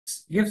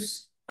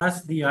gives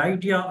us the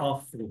idea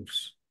of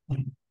force.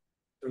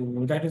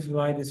 So that is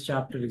why this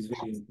chapter is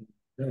very important.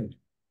 Right.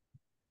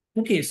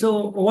 Okay,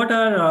 so what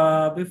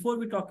are, before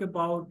we talk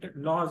about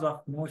laws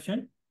of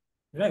motion,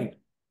 right?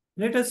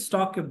 Let us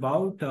talk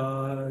about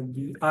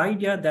the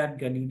idea that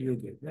Galileo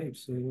gave, right?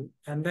 So,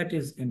 and that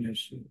is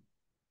inertia,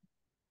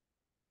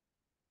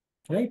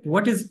 right?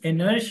 What is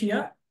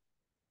inertia?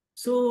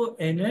 So,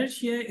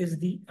 inertia is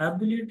the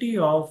ability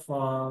of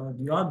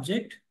the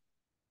object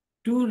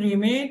to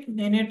remain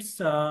in its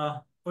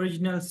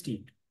original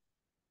state.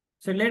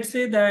 So, let's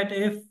say that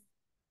if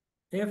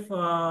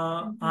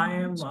I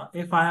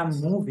am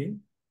moving,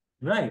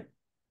 right,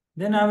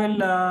 then I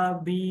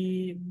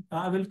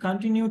will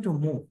continue to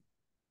move,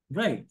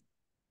 right?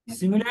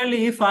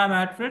 Similarly, if I'm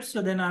at rest,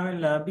 so then I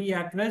will be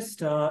at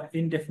rest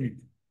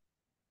indefinitely.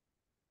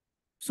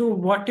 So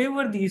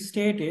whatever the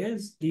state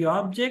is, the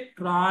object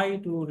try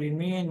to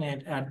remain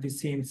at the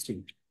same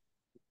state.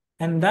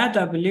 And that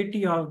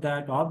ability of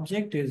that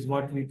object is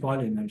what we call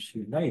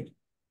inertia, right?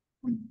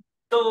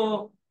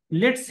 So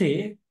let's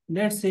say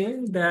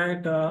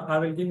that I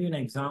will give you an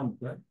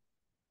example.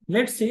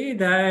 Let's say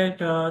that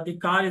the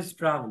car is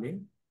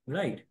traveling,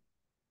 right?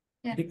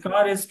 Yeah. The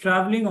car is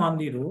traveling on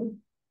the road.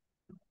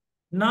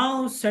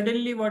 Now,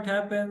 suddenly what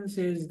happens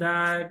is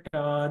that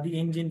the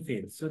engine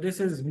fails. So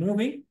this is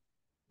moving,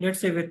 let's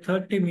say with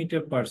 30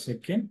 meter per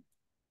second,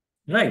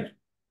 right?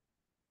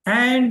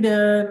 And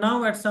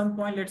now at some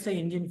point, let's say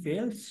engine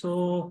fails.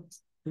 So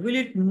will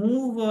it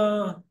move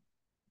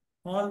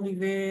all the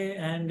way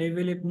and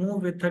will it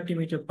move with 30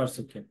 meter per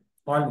second?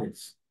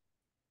 Always.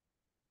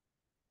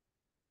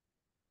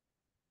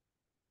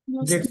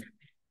 No, sir. Let's say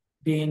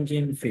the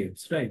engine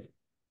fails, right?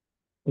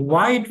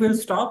 Why it will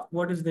stop?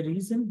 What is the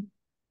reason?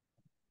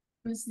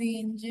 Because the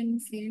engine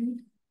failed.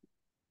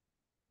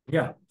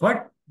 Yeah,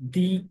 but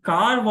the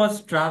car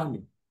was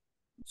traveling.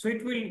 So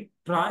it will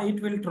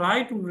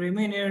try to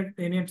remain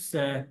in its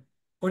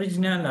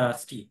original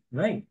state,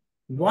 right?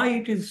 Why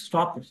it is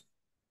stopped?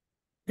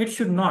 It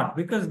should not,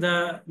 because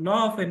the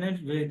law of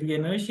energy, the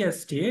inertia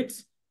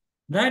states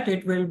that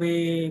it will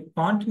be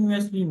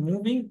continuously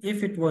moving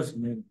if it was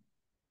moving,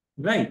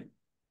 right?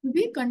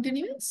 Be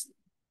continuous.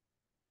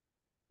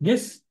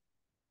 Yes.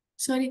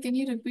 Sorry, can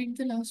you repeat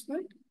the last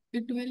word?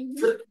 It will be.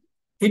 So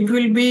it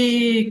will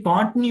be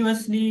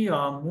continuously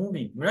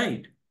moving,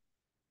 right?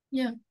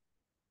 Yeah.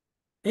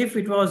 If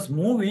it was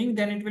moving,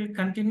 then it will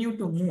continue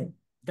to move.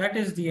 That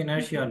is the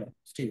inertia law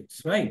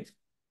states, right?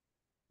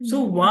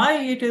 So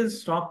why it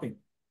is stopping?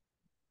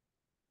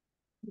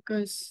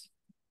 Because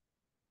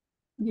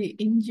the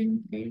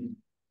engine failed.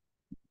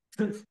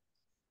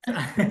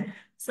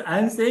 So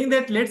I'm saying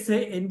that, let's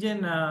say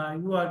engine,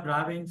 you are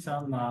driving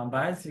some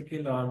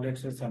bicycle or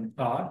let's say some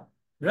car,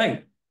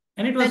 right?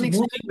 And it was And actually,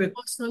 moving with.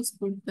 force was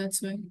good.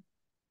 That's why.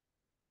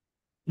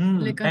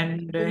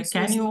 And Force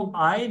can was you good.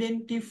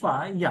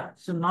 identify? Yeah.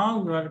 So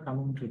now you are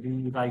coming to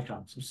the right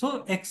answer.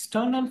 So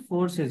external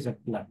force is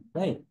applied,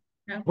 right?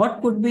 Yeah.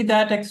 What could be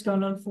that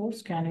external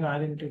force? Can you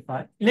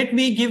identify? Let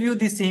me give you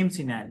the same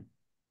scenario,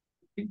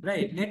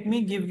 right? Let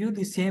me give you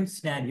the same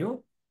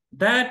scenario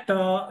that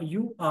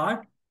you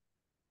are.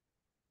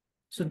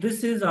 So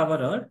this is our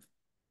Earth,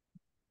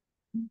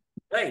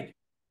 right?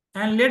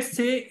 And let's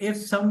say if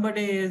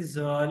somebody is,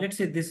 let's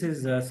say this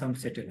is some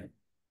satellite,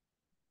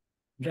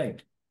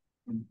 right?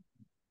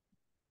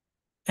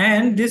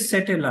 And this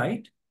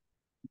satellite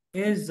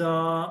is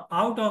out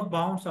of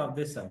bounds of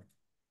this Earth,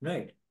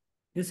 right?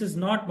 This is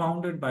not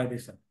bounded by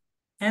this Earth.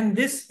 And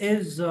this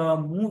is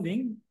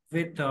moving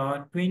with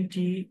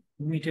 20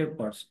 meter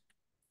per second,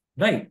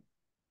 right?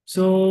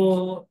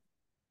 So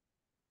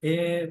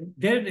will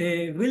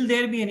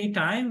there be any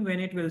time when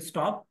it will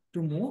stop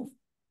to move?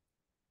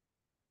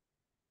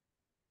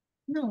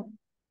 No.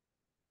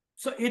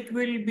 So it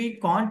will be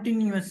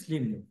continuously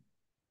move,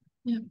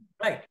 Yeah.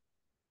 right?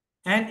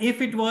 And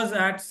if it was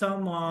at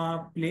some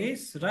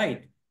place,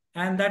 right,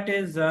 and that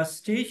is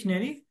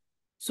stationary,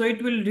 so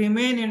it will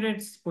remain in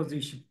its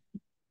position,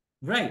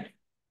 right?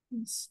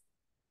 Yes.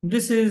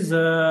 This is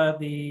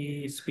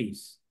the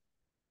space.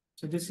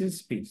 So this is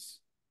space,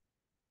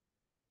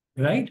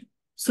 right?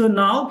 So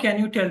now can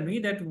you tell me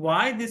that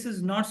why this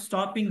is not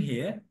stopping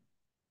here?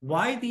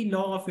 Why the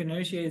law of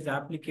inertia is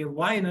applicable?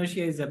 Why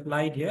inertia is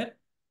applied here?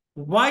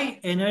 Why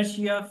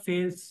inertia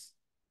fails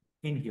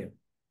in here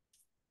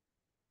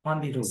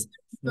on the road?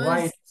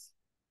 Why? Because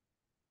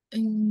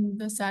in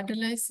the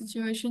satellite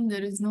situation,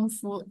 there is no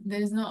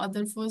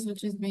other force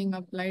which is being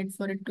applied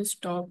for it to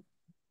stop.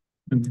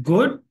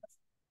 Good.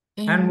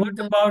 And what In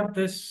the about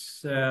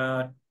this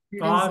There is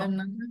car?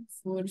 another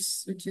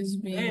force which is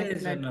being There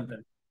is applied.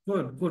 another.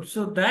 Good, good.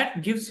 So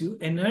that gives you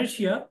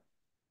inertia,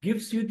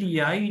 gives you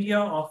the idea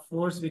of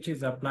force which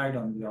is applied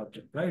on the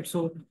object, right?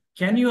 So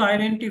can you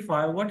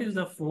identify what is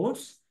the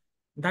force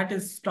that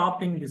is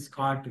stopping this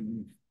car to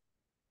move?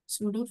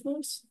 Pseudo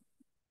force?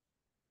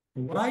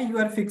 Why you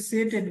are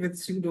fixated with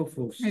pseudo I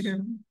force? don't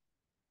know.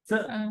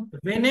 So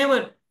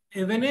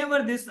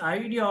whenever this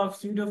idea of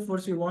pseudo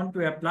force you want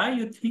to apply,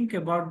 you think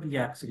about the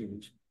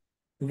acceleration.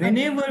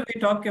 Whenever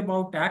we talk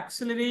about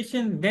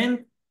acceleration,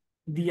 then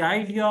the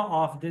idea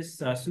of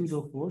this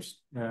pseudo force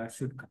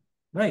should come,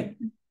 right?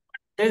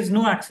 There is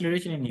no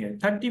acceleration in here.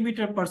 30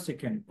 meter per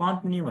second,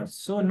 continuous.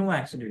 So no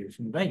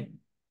acceleration, right?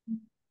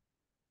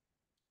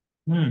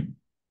 Hmm.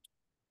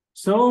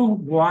 So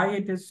why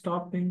it is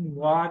stopping?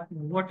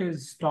 What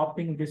is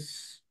stopping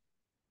this?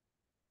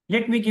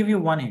 Let me give you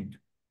one hint.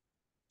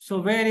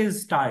 So where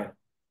is tire?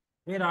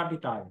 Where are the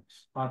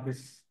tires of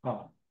this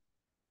car?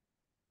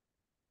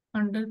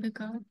 Under the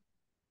car.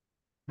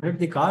 With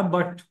the car,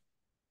 but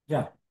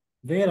yeah,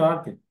 where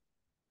are they?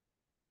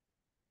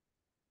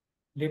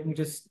 Let me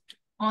just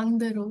On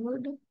the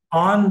road.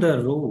 on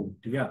the road.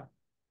 Yeah.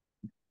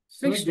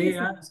 So Frictional they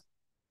are force.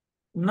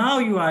 now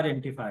you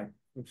identified.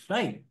 It's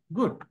right.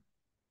 Good.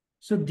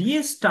 So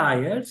these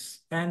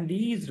tires and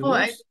these Oh,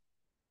 I. roads,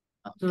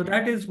 so Okay.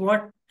 that is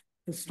what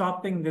is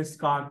stopping this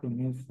car to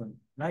move from,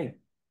 right?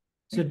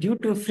 So Okay. due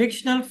to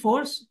frictional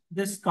force,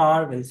 this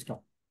car will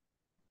stop,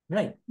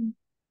 right? Mm.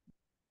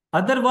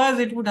 Otherwise,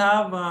 it would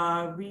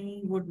have,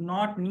 we would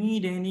not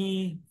need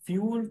any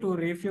fuel to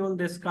refuel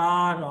this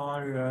car,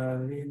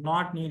 or we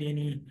not need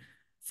any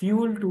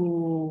fuel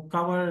to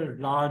cover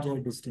larger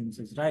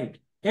distances, right?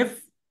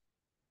 If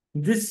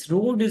this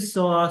road is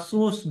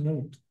so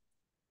smooth,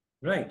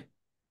 right?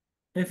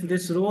 If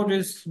this road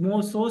is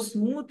more so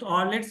smooth,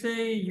 or let's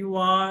say you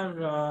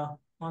are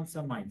on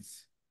some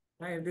ice,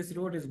 right? This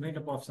road is made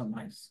up of some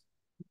ice,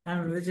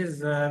 and which is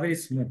very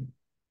smooth.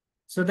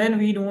 So then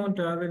we don't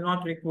will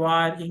not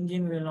require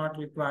engine, will not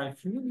require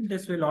fuel.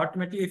 This will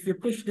automatically, if you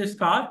push this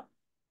car,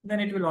 then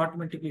it will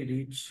automatically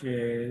reach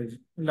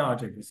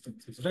larger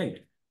distances,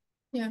 right?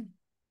 Yeah.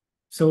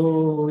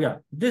 So yeah,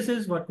 this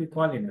is what we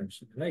call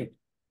inertia, right?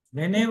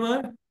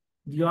 Whenever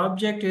the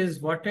object is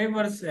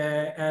whatever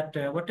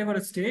at whatever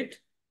state,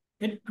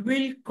 it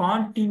will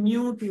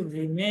continue to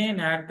remain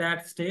at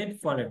that state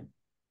forever,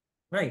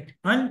 right?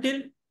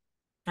 Until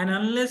and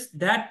unless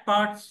that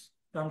part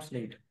comes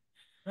later,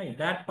 right?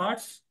 That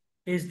part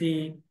is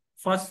the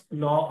first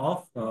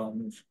law of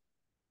motion,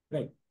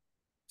 right?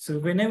 So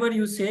whenever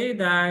you say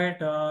that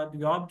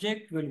the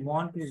object will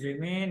want to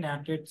remain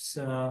at its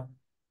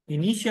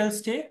initial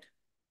state,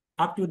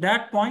 up to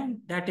that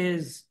point, that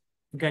is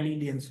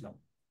Galilean's law,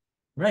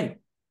 right?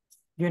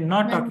 We're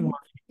not talking When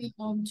about. the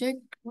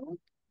object what?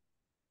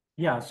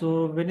 Yeah,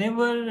 so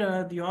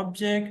whenever the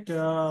object,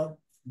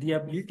 the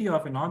ability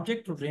of an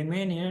object to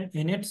remain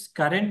in its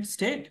current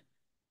state,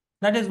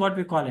 that is what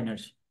we call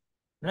inertia,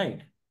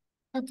 right?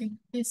 Okay.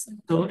 Yes, sir.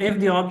 So if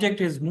the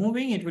object is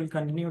moving, it will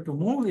continue to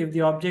move. If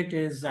the object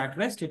is at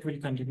rest, it will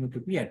continue to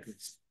be at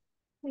rest.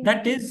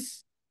 That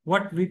is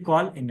what we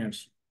call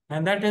inertia.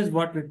 And that is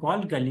what we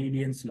call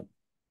Galilean's law,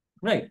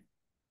 right?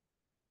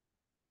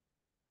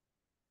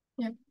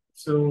 Yeah.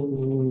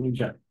 So,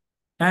 yeah.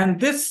 And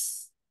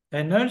this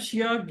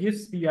inertia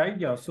gives the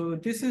idea. So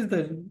this is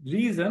the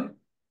reason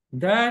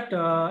that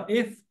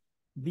if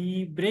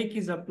the brake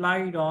is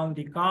applied on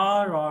the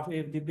car, or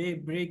if the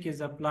brake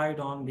is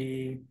applied on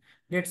the,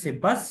 let's say,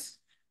 bus,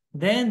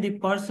 then the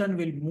person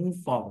will move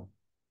forward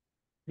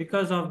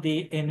because of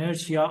the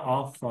inertia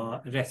of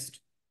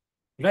rest,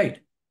 right?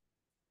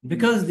 Mm.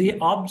 Because the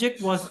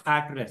object was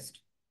at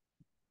rest,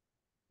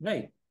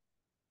 right?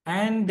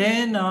 And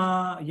then,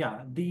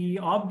 yeah, the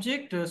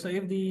object, so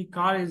if the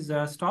car is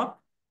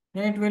stopped,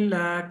 then it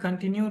will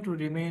continue to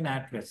remain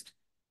at rest,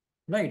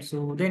 right?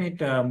 So then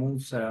it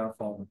moves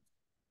forward.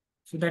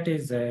 So that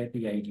is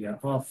the idea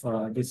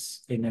of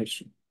this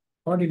inertia.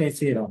 Or did I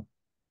say wrong?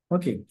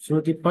 Okay,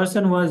 so the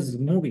person was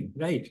moving,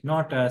 right?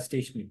 Not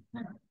stationary.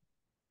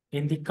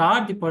 In the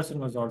car, the person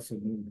was also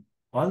moving.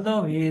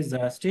 Although he is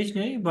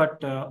stationary,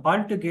 but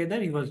altogether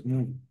he was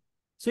moving.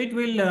 So it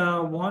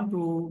will want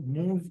to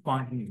move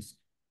continuously.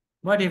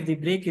 But if the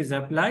brake is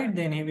applied,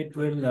 then it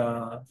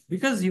will,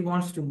 because he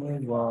wants to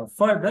move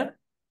further,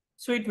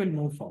 so it will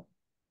move forward.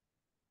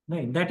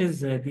 Right? That is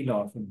the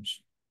law of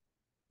motion.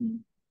 Mm.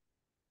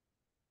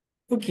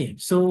 Okay,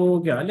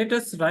 so yeah, let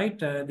us write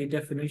the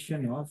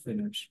definition of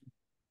inertia.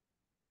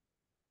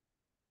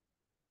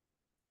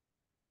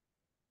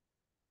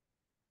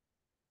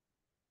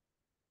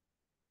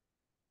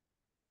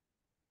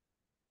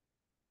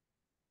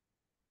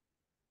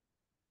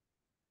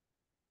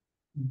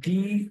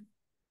 The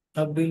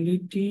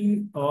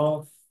ability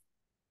of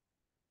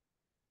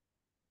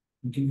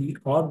the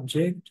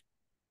object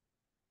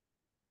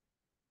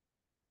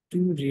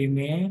to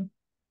remain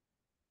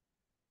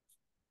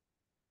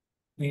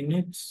in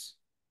its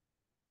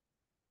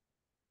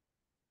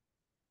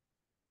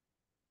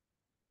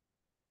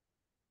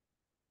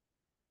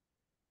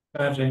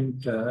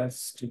current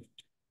state.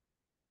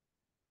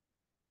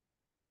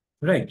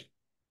 Right.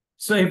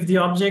 So if the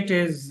object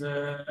is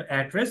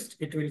at rest,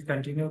 it will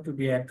continue to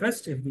be at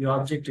rest. If the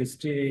object is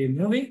still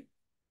moving,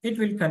 it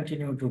will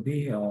continue to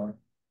be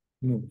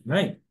moving,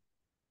 right?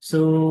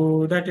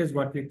 So that is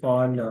what we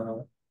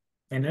call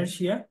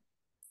inertia.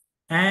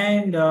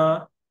 And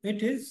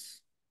it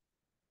is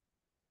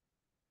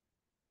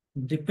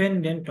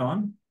dependent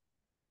on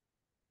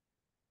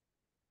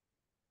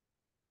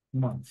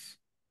mass.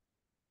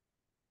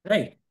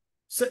 right?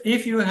 So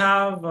if you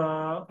have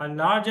a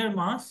larger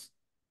mass,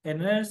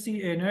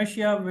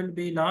 inertia will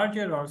be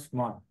larger or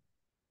small.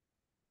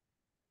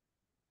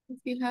 If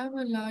we have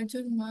a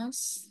larger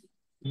mass,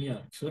 Yeah,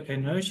 so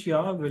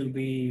inertia will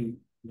be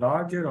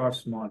larger or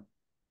small.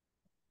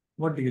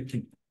 What do you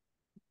think?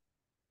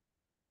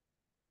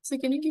 so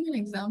can you give an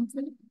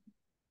example?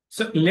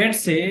 So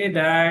let's say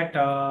that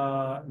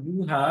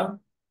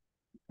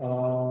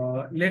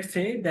let's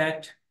say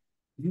that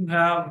you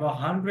have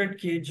 100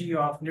 kg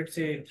of, let's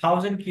say,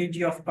 1000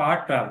 kg of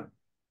car travel,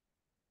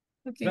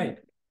 Okay. right?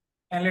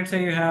 And let's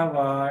say you have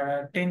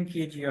 10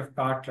 kg of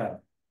car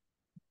travel.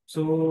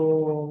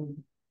 So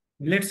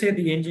let's say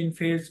the engine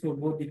fails for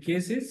both the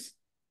cases,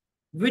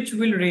 which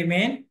will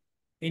remain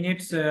in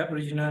its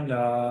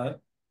original,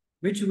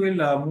 which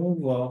will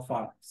move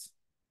fast.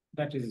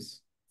 That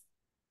is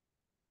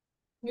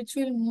Which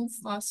will move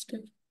faster?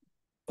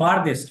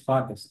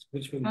 farthest,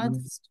 which will move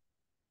Farthest.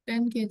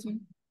 10 kg.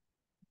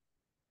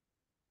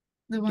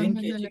 The one 10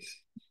 with kg.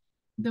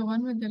 the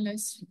one with the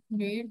less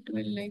weight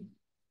will like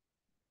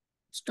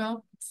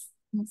stop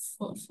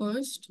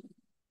first.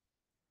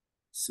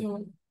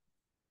 So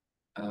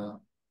uh,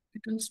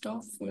 it will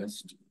stop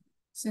first.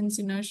 Since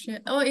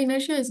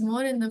inertia is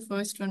more in the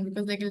first one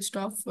because like it'll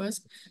stop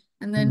first,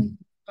 and then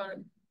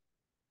Hmm.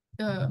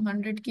 the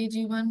 100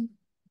 kg one,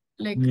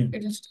 like Yeah.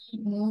 it'll still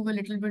move a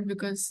little bit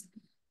because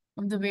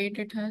of the weight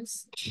it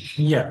has.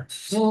 Yeah.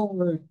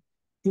 So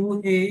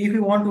if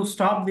you want to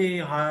stop the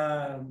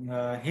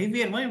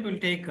heavier one, it will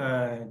take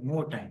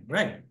more time,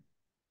 right?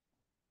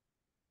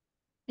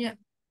 Yeah.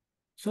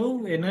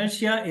 So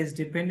inertia is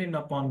dependent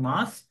upon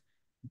mass,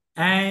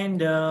 and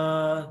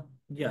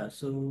yeah,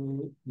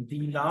 so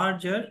the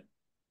larger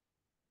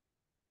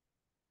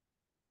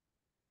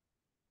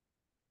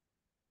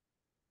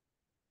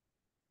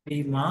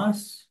the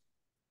mass,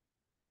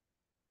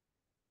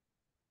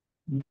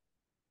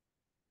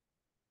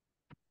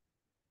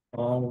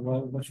 or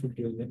what should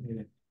you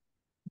say?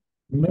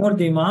 More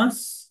the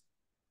mass,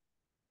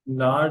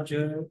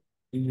 larger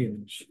the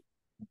inertia.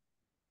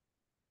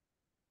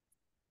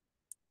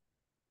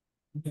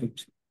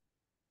 Right.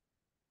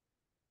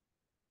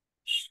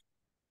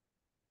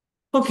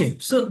 Okay,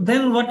 so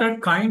then what are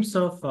kinds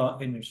of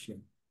inertia?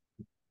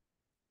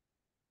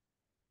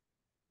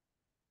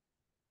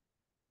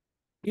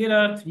 Here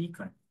are three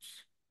kinds,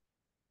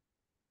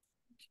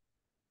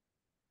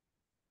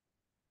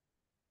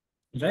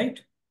 right?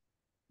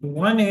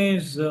 One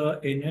is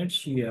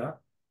inertia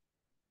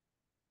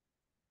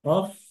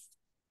of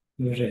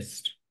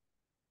rest,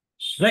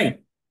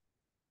 right?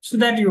 So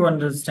that you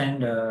understand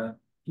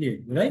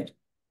clearly, right?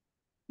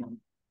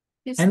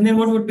 Yes, And then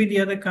what please. would be the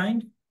other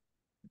kind?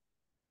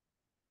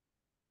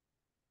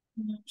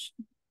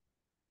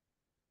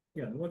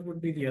 Yeah, what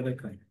would be the other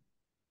kind?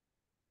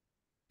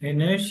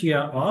 Inertia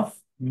of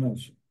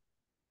motion,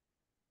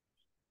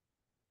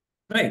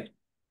 right?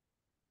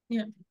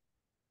 Yeah.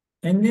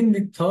 And then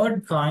the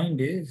third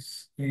kind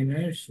is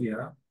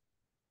inertia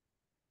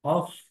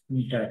of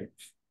direction,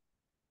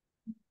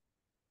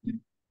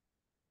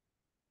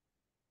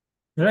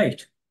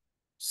 right?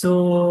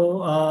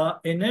 So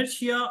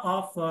inertia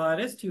of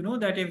rest, you know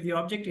that if the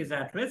object is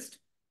at rest,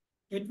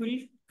 it will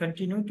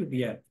continue to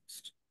be at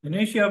rest.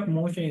 Inertia of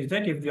motion is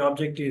that if the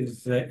object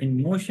is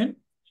in motion,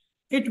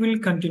 it will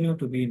continue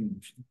to be in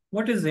motion.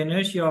 What is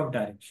inertia of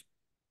direction?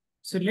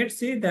 So let's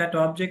say that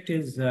object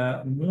is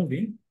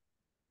moving,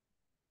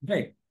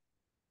 right?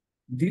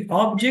 The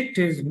object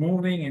is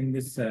moving in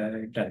this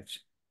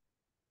direction.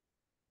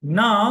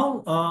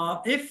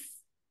 Now, if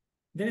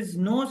there is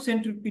no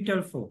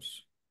centripetal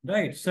force,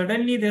 right?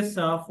 Suddenly this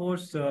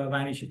force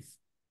vanishes.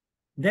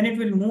 Then it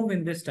will move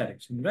in this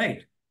direction,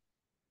 right?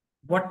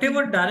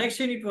 Whatever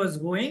direction it was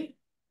going,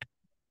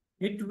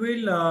 it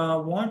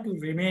will want to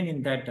remain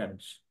in that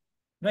direction,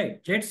 right?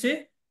 Let's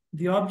say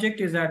the object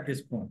is at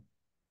this point.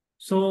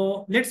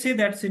 So let's say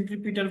that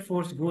centripetal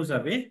force goes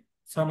away.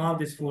 Somehow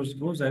this force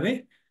goes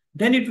away.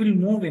 Then it will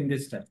move in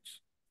this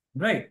direction,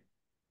 right?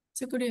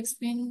 So could you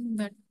explain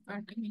that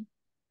part again?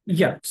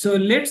 Yeah. So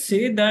let's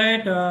say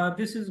that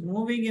this is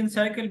moving in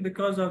cycle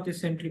because of the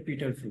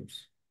centripetal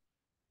force,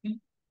 Okay.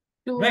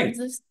 Towards right?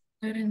 the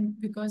center and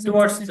because of the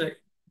Towards center.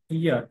 the,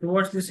 yeah,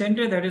 towards the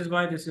center. That is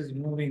why this is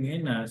moving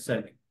in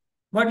cycle.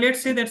 But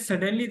let's say that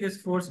suddenly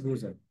this force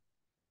goes up.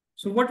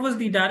 So what was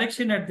the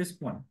direction at this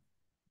point?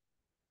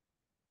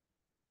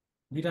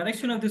 The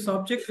direction of this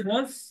object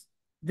was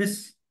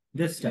this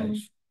To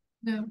direction.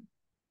 the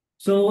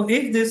So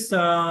if this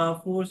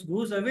force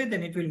goes away,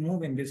 then it will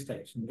move in this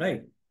direction,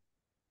 right?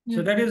 So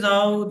yeah. that is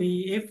how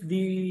the if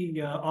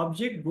the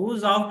object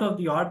goes out of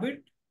the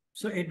orbit,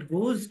 so it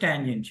goes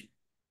tangential,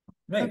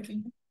 right? Okay.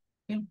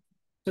 Yeah.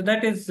 So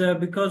that is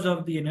because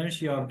of the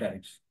inertia of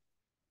direction,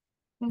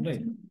 right?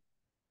 Okay.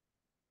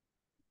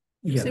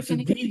 Yeah. So So can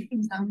you give the an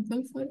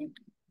example for it?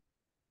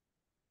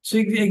 so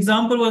the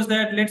example was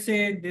that let's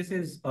say this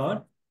is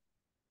Earth,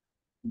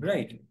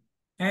 right?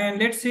 And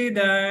let's say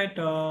that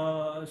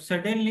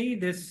suddenly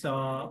this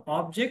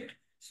object,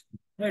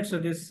 right? So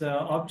this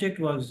object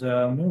was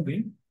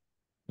moving,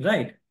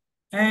 right?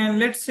 And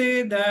let's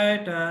say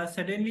that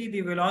suddenly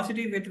the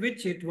velocity with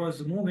which it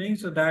was moving,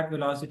 so that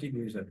velocity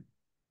goes up,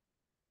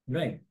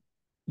 right?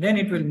 Then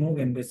it will Okay. move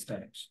in this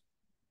direction,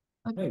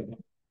 Okay. right?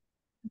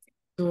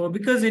 So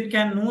because it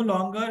can no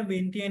longer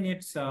maintain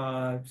its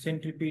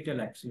centripetal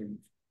acceleration,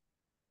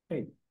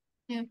 right?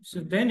 Yeah.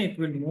 So then it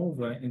will move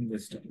in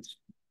this direction.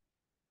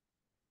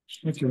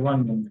 Okay,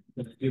 one moment.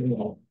 Give me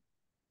a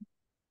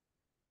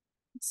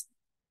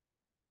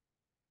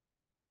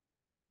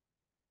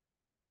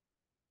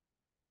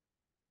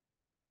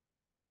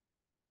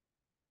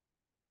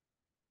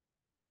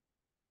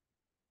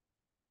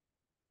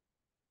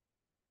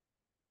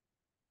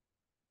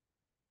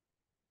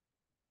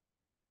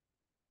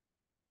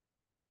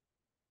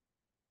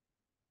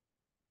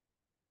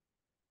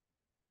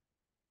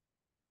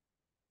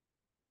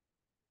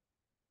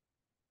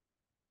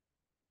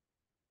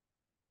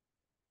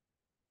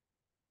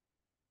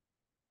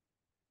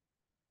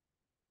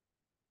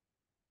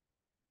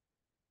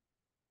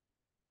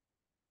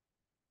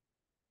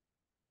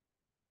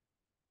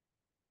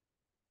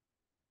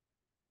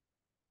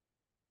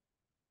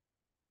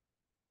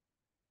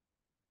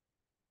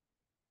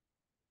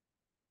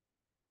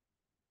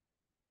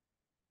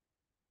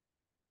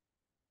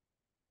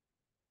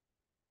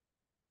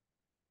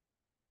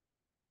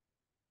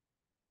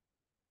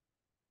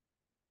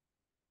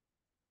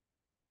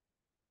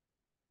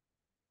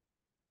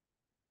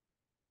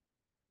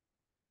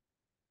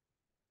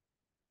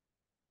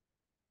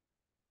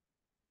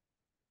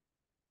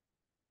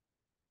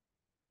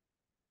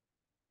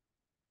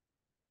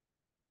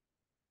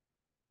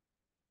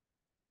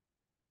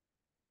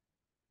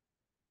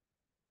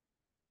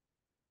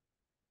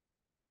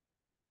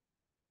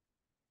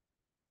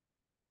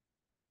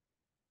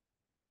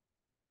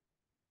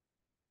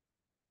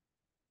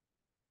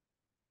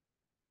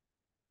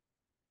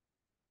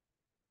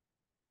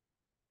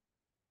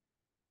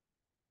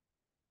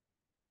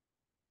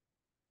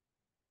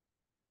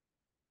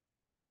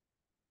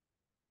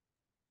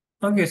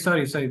Okay,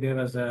 sorry, there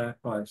was a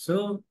call.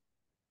 So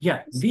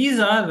yeah, these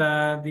are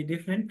the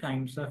different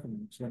kinds of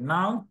energy.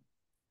 Now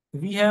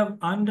we have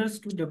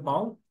understood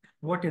about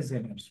what is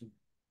energy.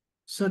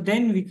 So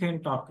then we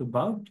can talk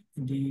about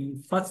the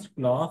first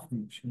law of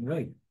motion,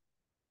 right?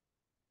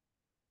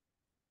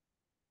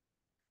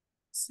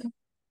 So,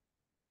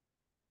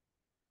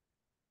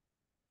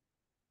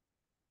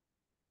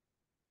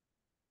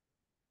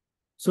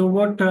 So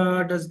what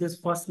does this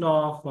first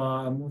law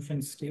of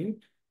motion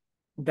state?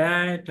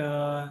 That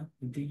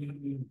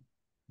the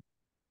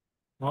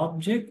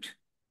object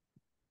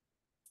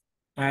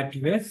at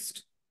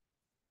rest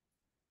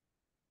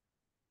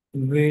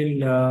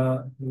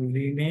will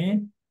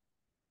remain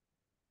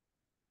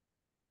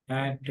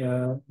at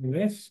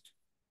rest,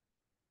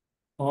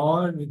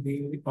 or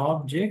the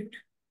object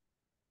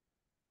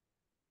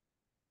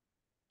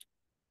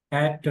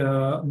at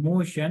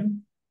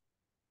motion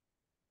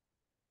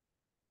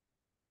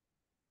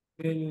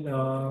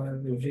will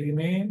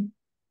remain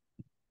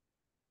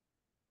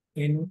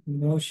in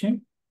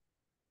motion.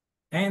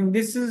 And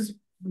this is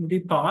the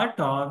part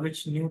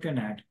which Newton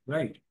had,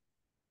 right?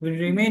 Will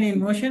remain in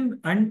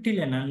motion until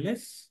and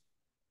unless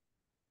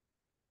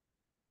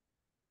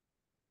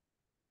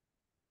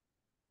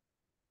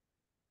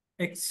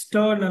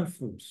external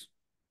force.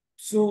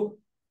 So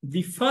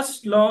the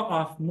first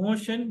law of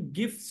motion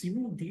gives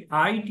you the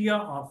idea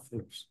of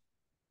force.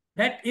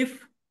 That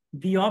if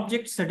the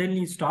object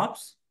suddenly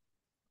stops,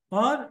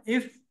 or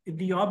if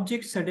the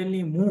object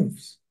suddenly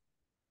moves,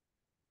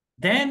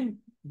 then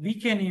we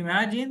can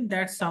imagine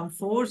that some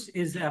force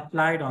is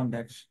applied on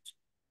that,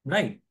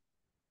 right?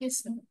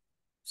 yes, sir.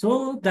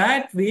 So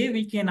that way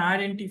we can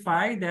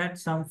identify that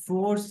some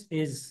force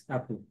is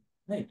applied,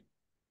 right?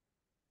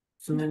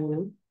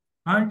 So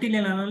until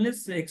and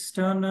unless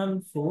external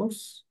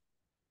force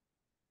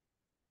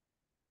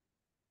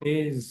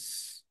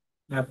is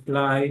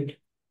applied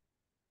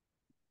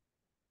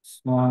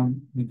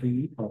on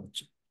the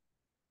object.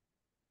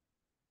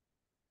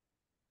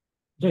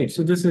 Right.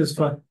 So this is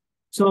for,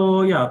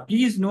 so yeah,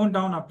 please note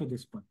down up to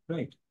this point.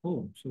 Right.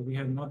 Oh, so we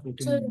have not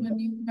So written. when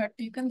you had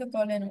taken the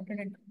call, I noted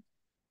it down.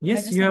 I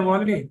Yes, just you have have to.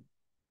 already.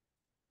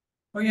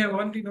 Oh, you have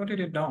already noted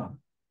it down.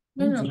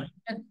 No, Which no.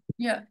 line?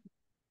 Yeah,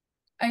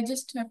 I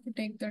just have to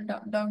take the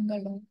down the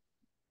line.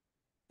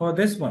 For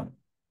this one.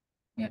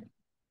 Yeah.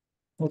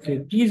 Okay,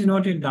 please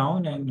note it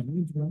down and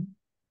which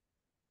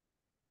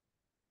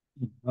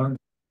one?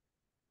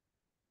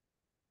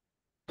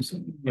 So,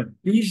 yeah,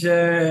 please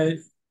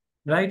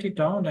write it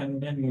down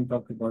and then we'll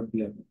talk about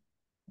the other.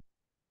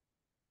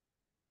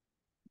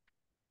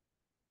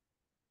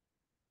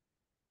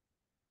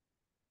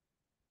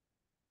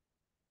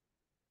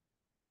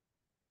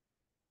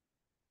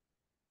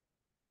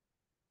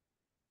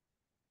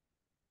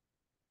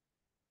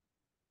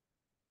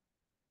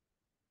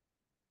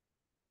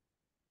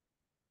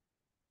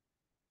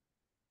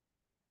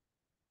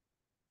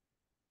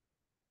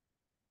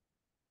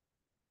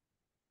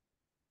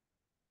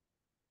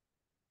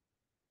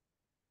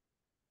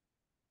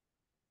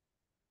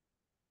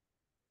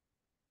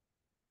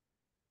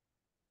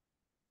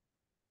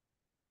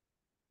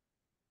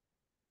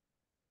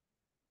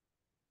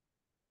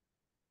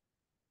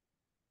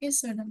 Yes,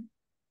 sir. Done.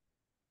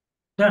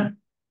 Done.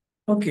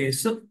 Okay,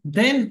 so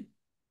then,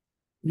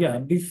 yeah,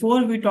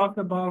 before we talk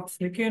about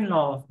second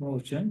law of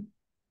motion,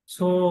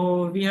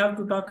 so we have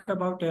to talk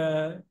about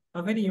a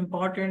very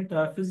important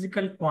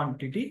physical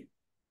quantity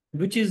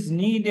which is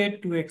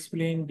needed to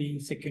explain the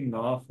second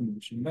law of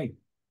motion, right?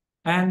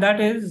 And that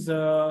is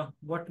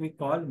what we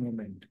call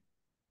moment,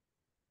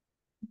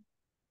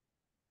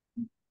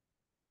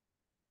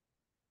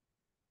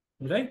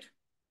 right?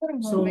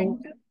 Sir, So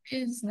momentum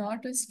is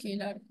not a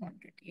scalar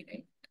quantity,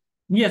 right?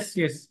 yes,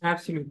 yes,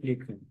 absolutely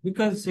correct.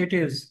 Because it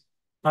is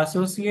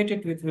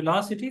associated with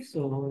velocity,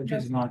 so it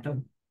is Right. not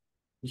a.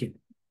 Yeah.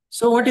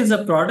 So what is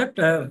a product?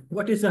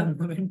 What is a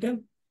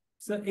momentum?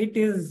 So it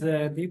is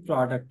the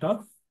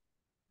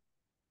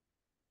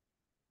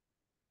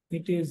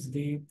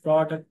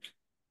product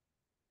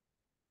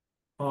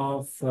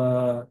of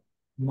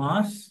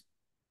mass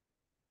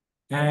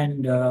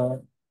and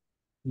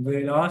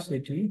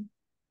velocity.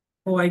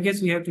 Oh, I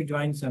guess we have to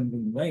join some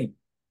room, right?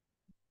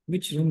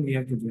 Which room we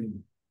have to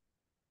join?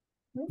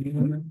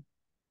 Mhm.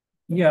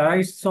 Yeah,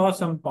 I saw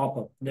some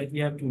pop-up that we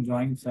have to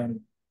join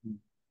some.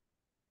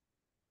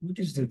 What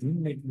is the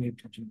room that we have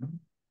to join?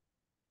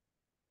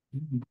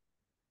 Mhm.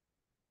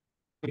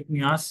 Let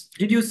me ask.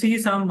 Did you see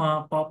some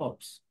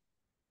pop-ups?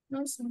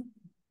 No, sir.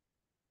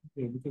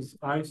 Okay, because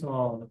I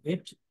saw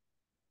it.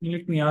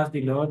 Let me ask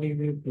the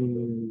Learnivio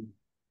to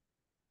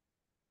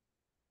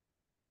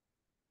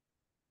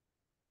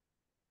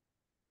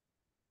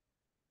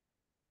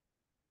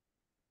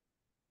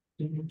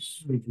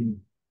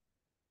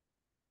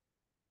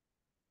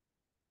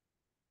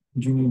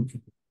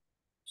join.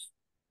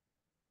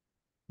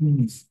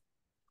 Hmm.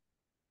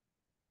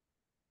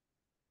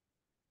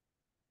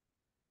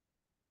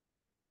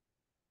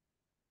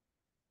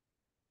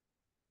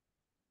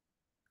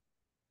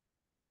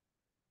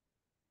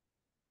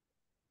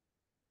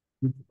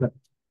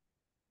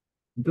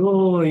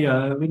 Though,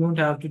 yeah, we don't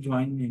have to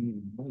join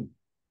anyone, right?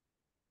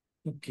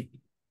 Okay.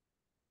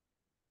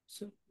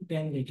 So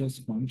then let us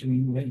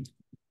continue, right?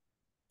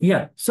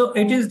 Yeah. So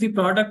it is the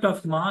product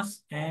of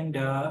mass and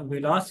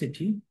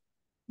velocity,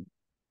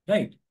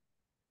 right?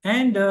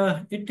 And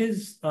it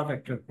is a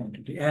vector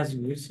quantity, as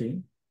we were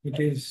saying. It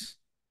is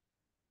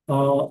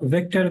a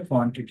vector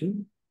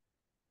quantity.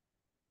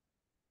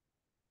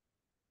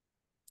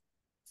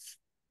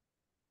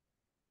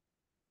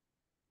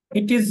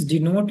 It is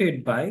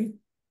denoted by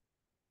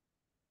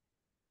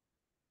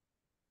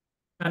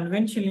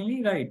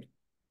conventionally, right?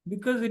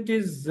 Because it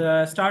is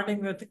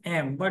starting with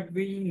M, but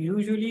we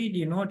usually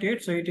denote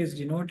it, so it is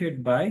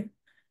denoted by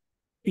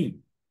P,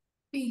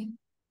 P.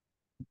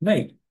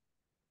 right?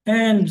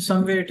 And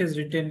somewhere it is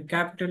written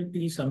capital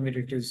P, somewhere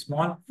it is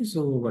small p,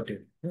 so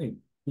whatever, right?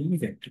 P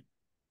vector,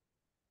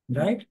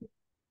 right?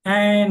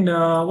 And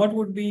what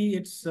would be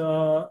its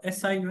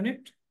SI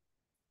unit?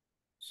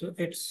 So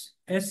its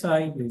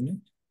SI unit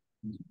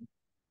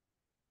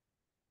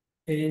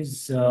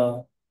is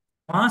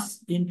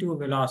mass into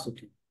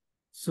velocity.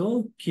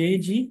 So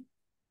kg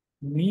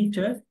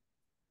meter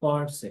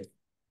per second,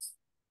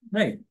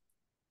 right?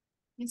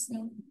 Yes,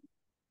 sir.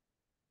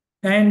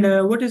 And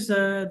what is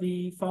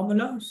the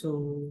formula?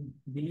 So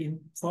the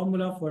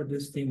formula for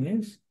this thing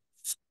is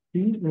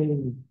P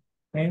is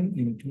M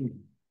into,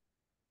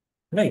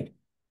 right?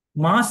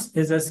 Mass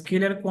is a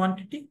scalar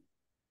quantity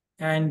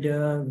and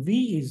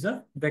V is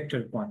a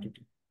vector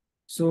quantity.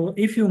 So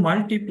if you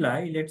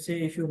multiply, let's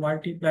say if you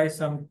multiply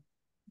some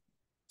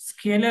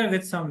scalar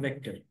with some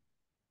vector,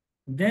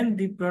 then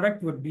the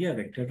product would be a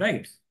vector,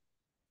 right?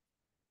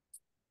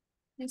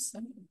 Yes,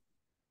 sir.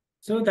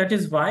 So that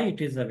is why it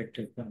is a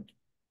vector quantity.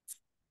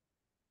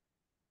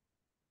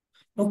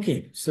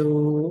 Okay,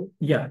 so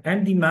yeah,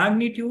 and the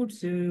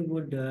magnitudes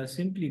would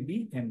simply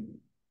be M,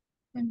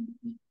 And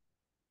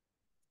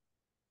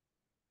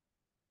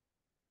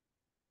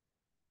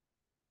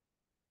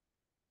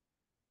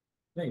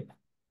right?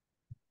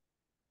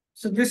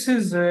 So this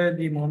is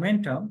the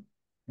momentum,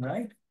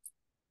 right?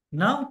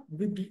 Now,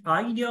 with the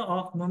idea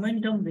of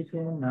momentum, we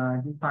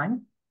can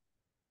define.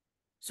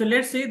 So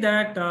let's say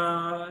that,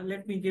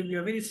 let me give you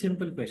a very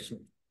simple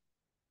question.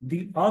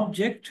 The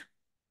object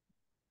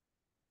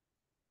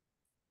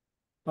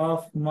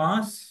of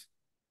mass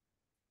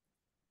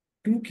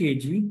 2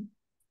 kg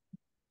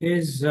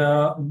is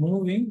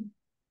moving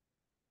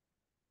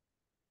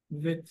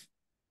with,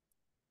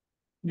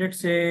 let's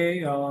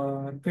say,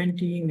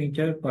 20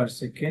 meter per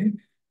second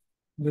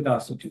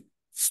velocity.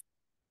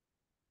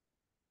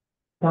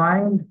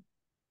 Find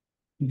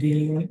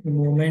the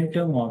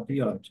momentum of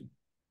the object.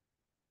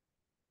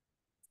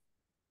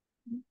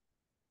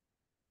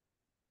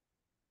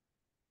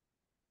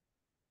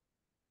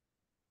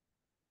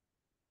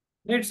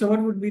 Right, so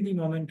what would be the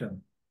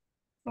momentum?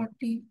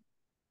 40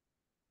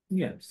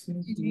 Yes,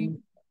 kg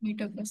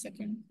meter per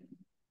second.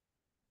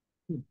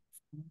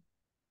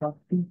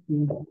 40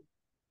 kg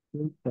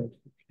per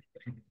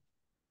second.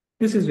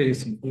 This is very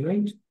simple,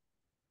 right?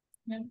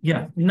 Yeah.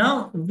 Yeah.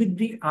 Now, with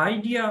the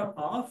idea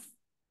of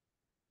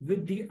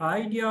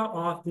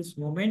this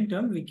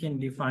momentum, we can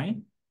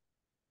define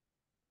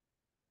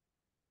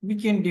we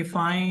can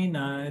define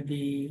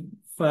the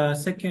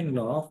second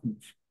law of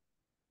motion.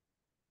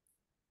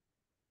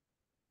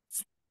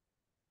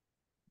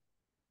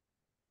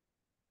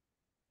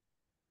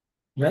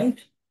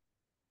 Right?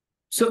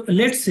 So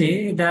let's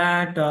say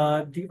that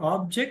the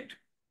object,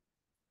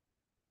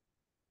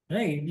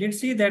 right? Let's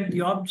say that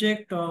the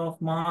object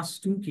of mass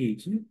 2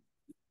 kg,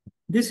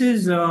 this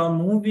is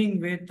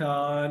moving with,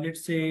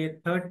 let's say,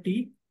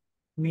 30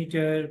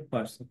 meter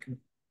per second,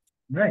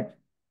 right?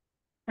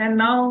 And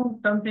now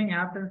something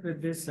happens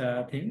with this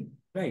thing,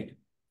 right?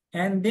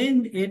 And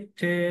then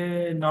it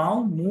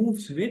now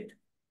moves with,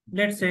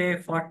 let's say,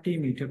 40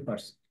 meter per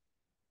second,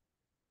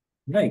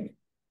 right?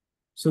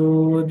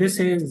 So this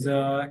is 2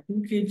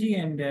 kg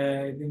and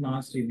the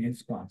mass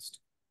remains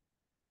constant,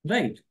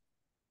 right?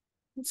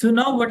 So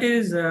now what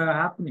is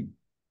happening?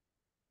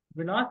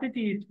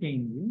 Velocity is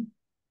changing,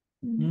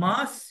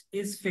 mass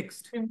is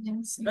fixed,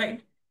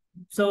 right?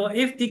 So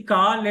if the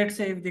car, let's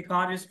say if the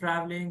car is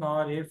traveling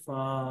or if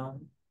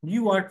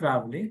you are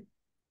traveling,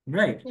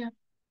 right, Yeah.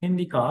 in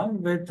the car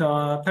with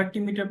 30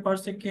 meter per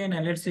second,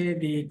 and let's say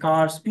the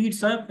car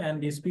speeds up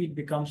and the speed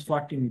becomes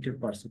 40 meter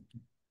per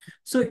second.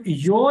 So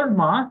your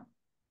mass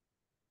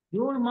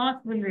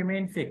will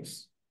remain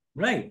fixed,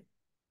 right?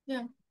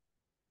 Yeah.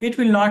 It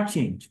will not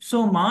change.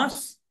 So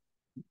mass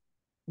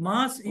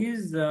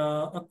is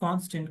a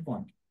constant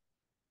quantity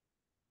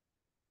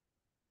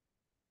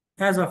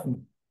as of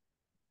now,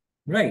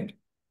 right?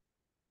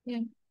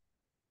 Yeah.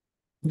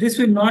 This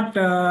will not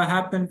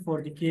happen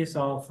for the case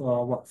of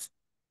what?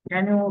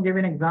 Can you give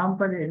an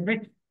example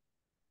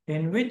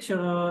in which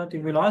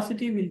the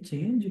velocity will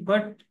change,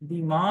 but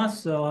the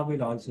mass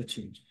will also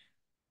change?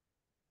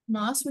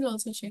 Mass will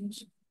also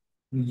change.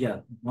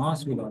 Yeah,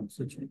 mass will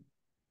also change.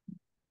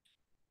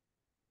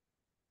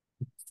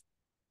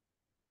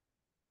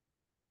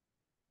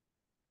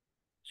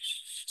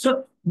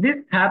 So this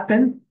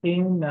happens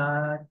in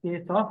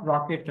case of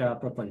rocket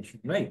propulsion,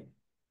 right?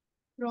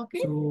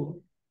 Rocket?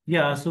 So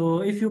yeah,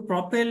 so if you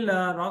propel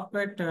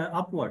rocket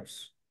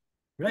upwards,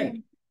 Yeah.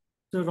 right?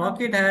 So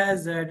rocket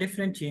has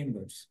different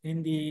chambers.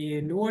 In the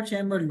lower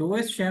chamber,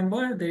 lowest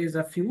chamber, there is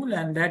a fuel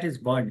and that is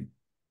burning.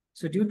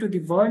 So due to the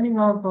burning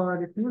of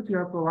the fuel, you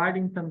are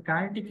providing some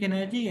kinetic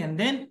energy and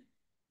then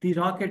the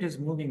rocket is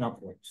moving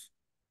upwards.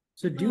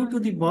 So due to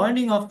the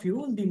burning of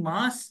fuel, the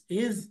mass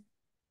is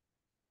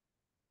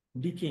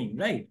decaying,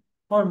 right?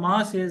 Or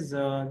mass is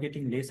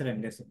getting lesser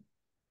and lesser.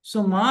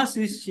 So mass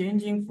is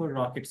changing for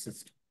rocket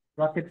system,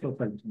 rocket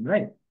propulsion,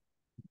 right?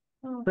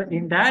 So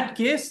in that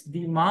case,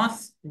 the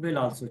mass will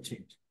also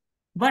change.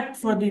 But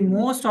for the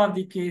most of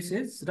the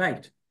cases,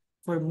 right?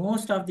 For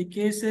most of the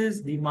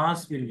cases, the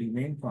mass will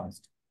remain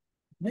constant.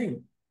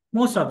 Right?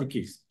 Most of the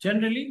cases.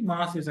 Generally,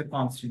 mass is a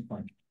constant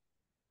quantity.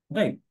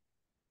 Right?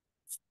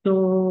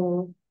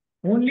 So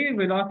only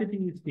velocity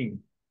is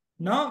changing.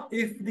 Now,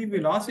 if the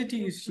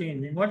velocity is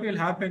changing, what will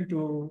happen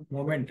to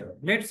momentum?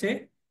 Let's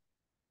say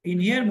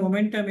in here,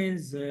 momentum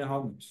is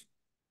how much?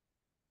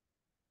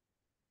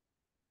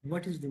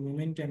 What is the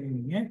momentum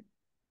in here?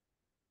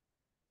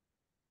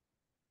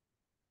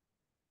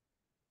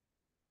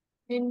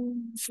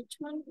 In which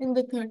one? In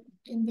the third,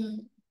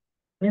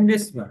 In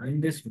this one,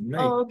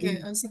 right? oh, okay,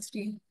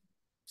 60.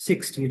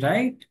 60,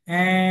 right?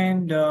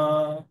 And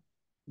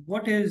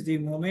what is the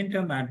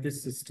momentum at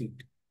this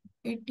state?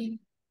 80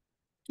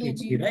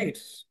 80, kg. right?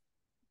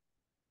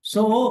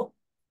 So,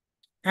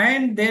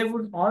 and there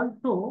would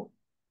also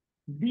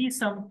be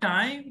some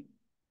time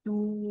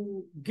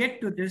to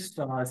get to this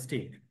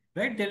state,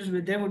 right?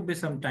 There would be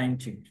some time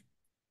change,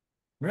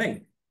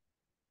 right?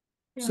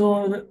 Yeah.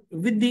 So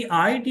with the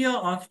idea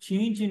of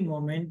change in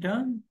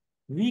momentum,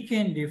 we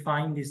can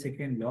define the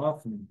second law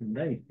of motion,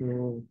 right?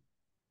 So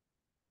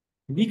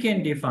we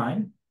can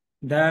define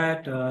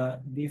that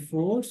the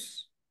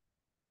force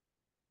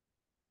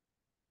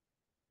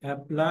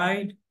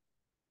applied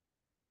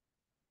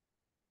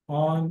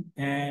on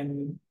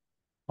an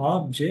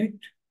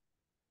object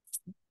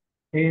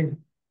is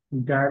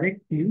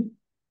directly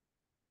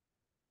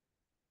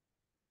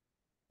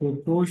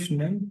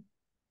proportional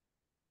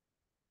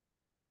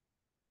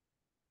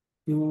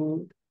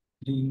to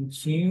the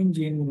change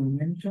in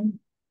momentum,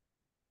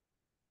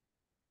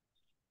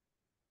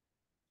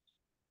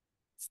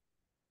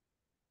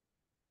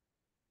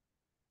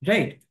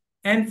 right?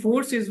 And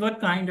force is what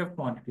kind of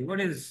quantity?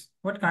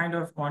 What kind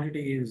of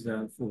quantity is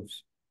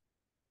force?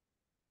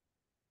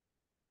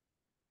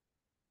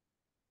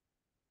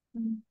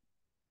 Mm.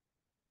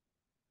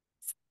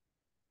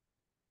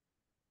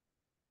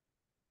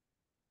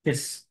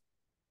 Yes.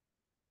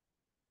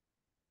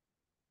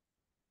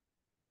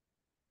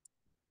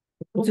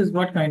 Force is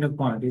what kind of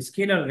quantity?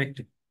 Scalar or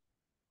vector?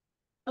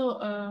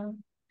 Oh,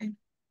 I-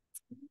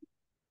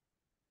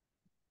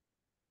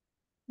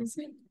 is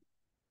it?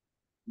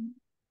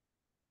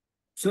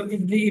 So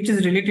it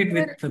is related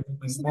But, with so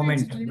it's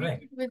momentum, right?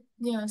 related with,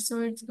 yeah,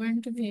 so it's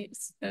going to be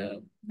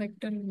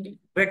vector only.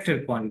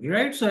 Vector quantity,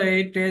 right? So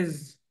it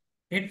is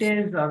a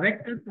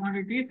vector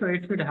quantity, so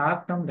it should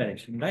have some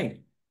direction,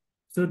 right?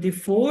 So the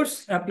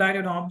force applied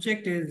on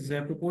object is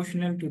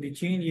proportional to the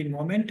change in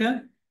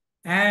momentum.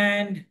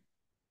 and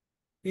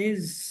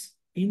is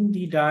in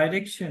the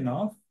direction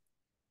of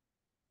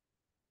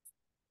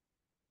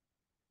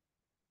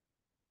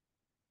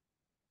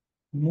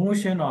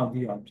motion of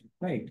the object,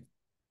 right?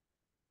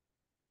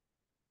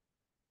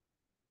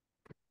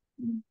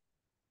 Mm.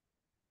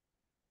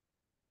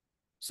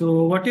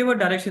 So whatever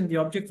direction the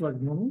object was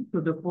moving,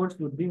 so the force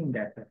would be in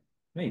that direction,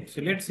 right?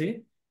 So let's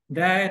say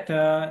that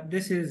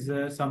this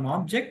is some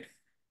object.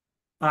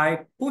 I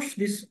push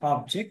this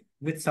object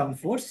with some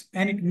force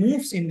and it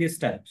moves in this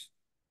direction,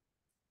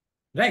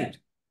 right?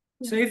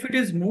 Yeah. So if it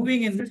is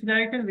moving in this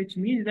direction, which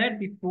means that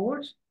the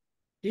force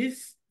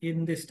is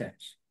in this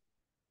direction,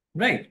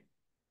 right?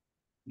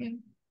 Yeah.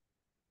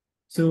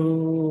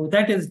 So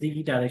that is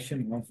the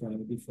direction of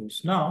the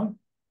force. Now,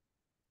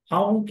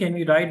 how can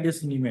we write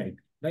this numeric,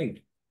 right?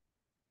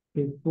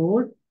 The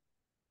force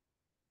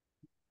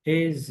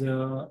is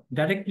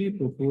directly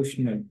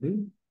proportional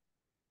to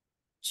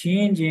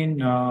change in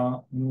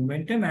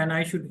momentum, and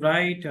I should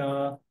write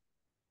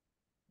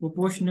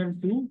proportional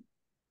to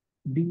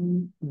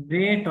the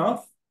rate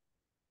of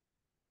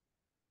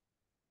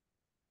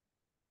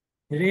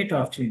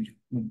change of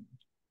movement,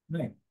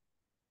 right?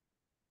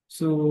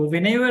 So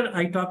whenever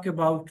I talk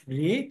about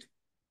rate,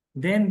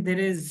 then there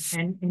is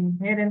an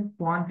inherent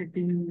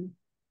quantity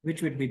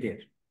which would be there.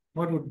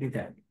 What would be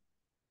that?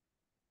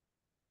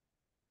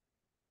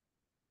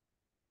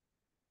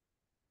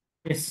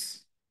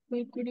 Yes.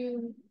 Wait, could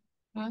you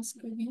ask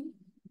again?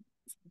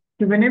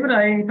 So whenever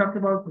I talk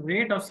about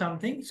rate of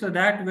something, so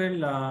that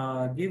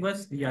will give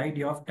us the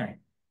idea of time,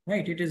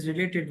 right? It is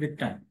related with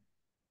time,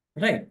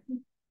 right?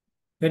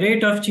 The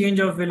rate of change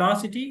of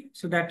velocity,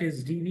 so that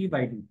is dv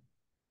by dt.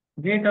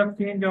 Rate of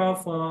change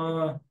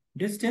of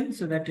distance,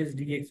 so that is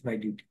dx by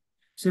dt.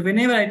 So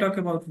whenever I talk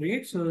about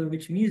rate, so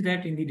which means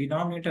that in the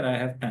denominator I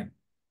have time,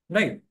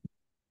 right?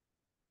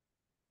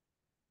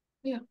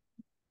 Yeah.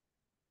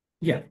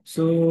 Yeah.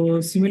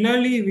 So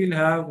similarly, we'll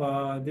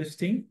have this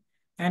thing.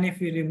 And if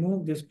we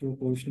remove this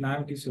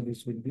proportionality, so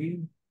this will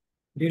be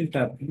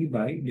delta P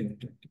by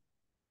delta T.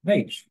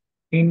 Right.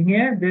 In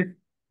here, this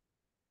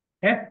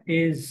F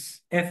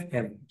is F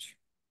average.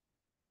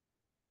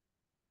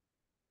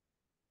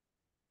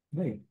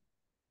 Right.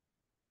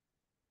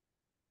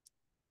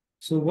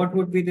 So what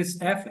would be this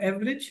F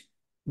average?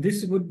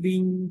 This would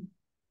be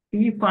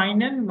P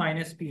final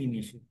minus P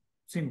initial,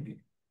 simply.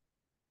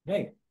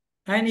 Right.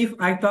 And if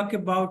I talk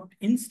about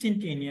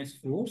instantaneous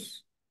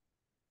force,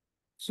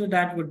 so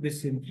that would be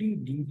simply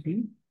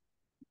dP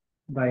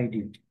by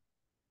dt.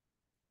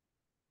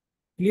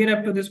 Clear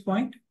up to this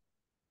point?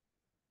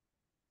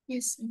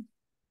 Yes, sir.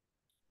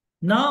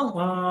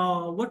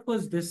 Now, what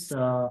was this?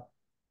 What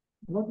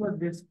was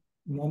this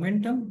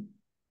momentum?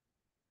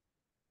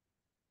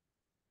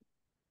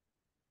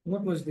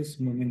 What was this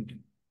momentum?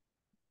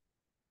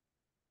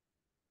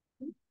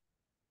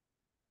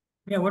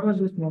 Yeah, what was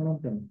this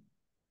momentum?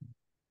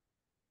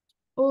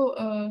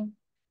 Oh,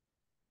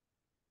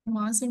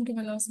 mass into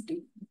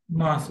velocity.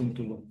 Mass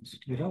into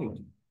velocity, right?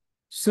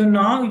 So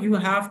now you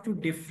have to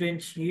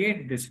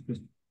differentiate this,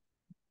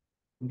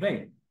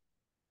 right?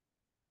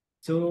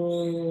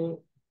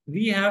 So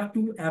we have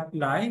to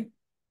apply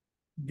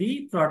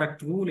the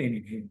product rule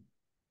in here,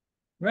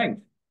 right?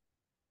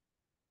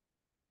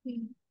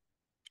 Mm.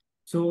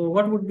 So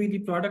what would be the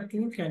product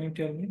rule? Can you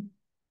tell me?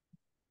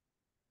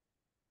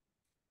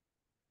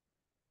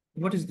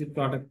 What is the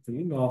product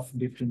rule of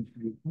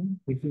differentiation?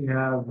 If you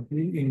have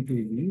V into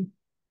V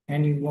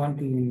and you want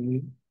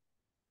to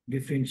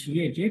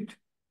differentiate it,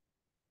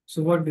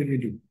 so what do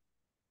you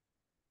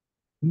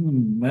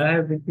do? I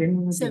have been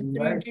telling you to Separate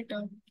divide, it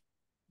out.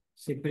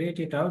 separate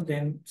it out,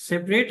 then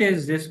separate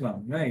is this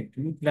one, right?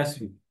 V plus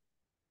V.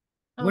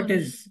 What Oh,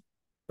 is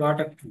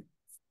product rule?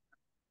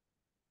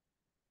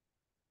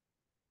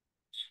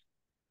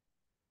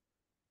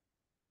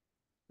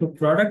 The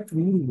product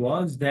rule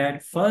was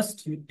that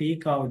first you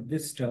take out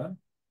this term,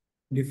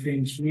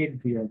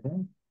 differentiate the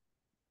other,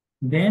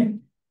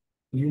 then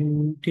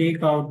you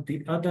take out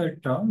the other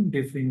term,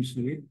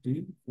 differentiate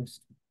the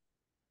first term.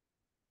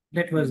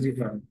 That was the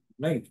product,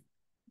 right?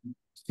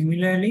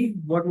 Similarly,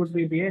 what would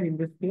be there in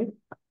this case?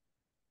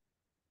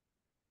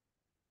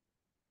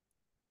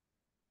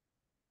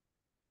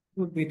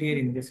 Would be there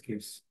in this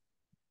case?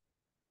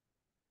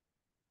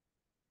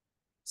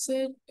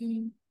 sir,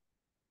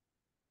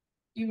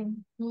 you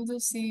do the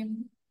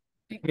same.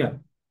 Like, Yeah.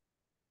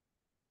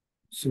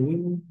 So,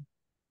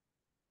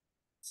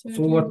 so so it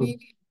will what would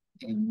be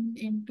m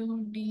into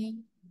dv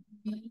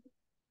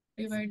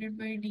divided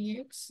by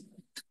dx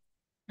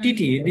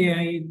TT?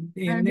 and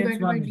In this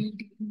divided by one,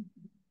 dt.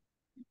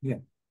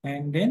 yeah.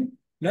 And then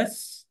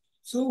plus,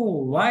 so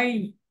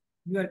why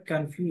you are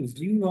confused?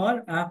 You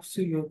are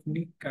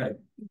absolutely correct.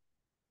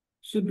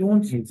 So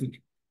don't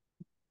hesitate,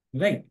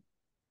 right?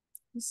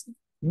 Yes, sir.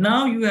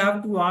 Now you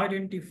have to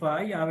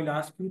identify, I will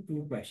ask you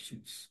two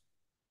questions.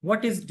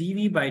 What is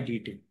dV by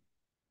dt?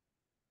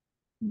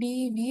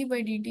 dv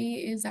by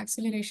dt is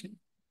acceleration.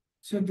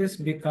 So this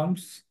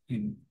becomes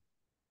in,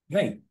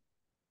 right?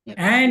 Yep.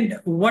 And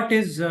what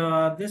is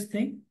this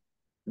thing?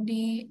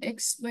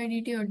 dx by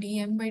dt or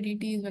dm by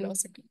dt is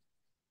velocity.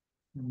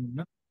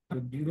 No,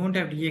 you don't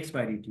have dx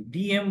by dt.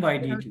 dm by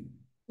dt.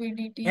 By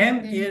dt,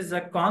 M then is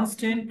a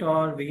constant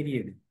or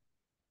variable.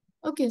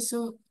 okay,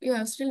 so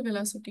yeah, still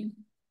velocity.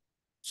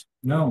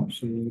 No,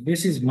 so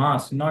this is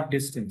mass, not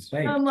distance,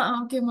 right?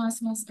 Okay,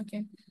 mass,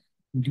 okay.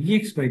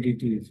 dx by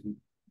dt is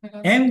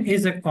Velocity. M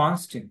is a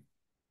constant.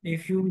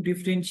 If you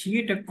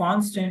differentiate a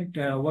constant,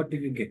 what do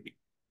you get?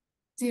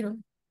 0.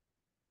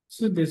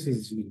 So this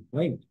is zero,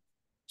 right?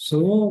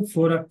 So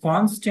for a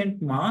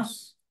constant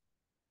mass,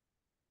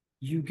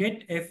 you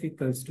get F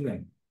equals to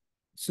M.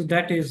 So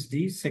that is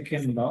the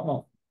second law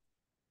of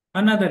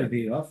another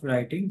way of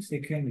writing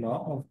second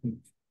law of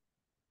Newton,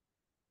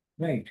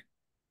 right?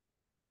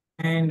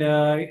 And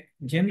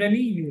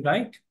generally you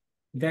write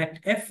that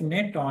F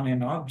net on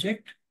an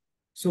object.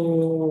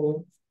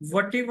 So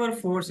whatever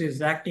force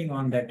is acting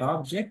on that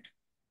object,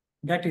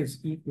 that is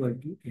equal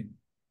to M.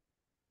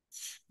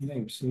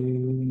 Right. So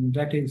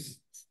that is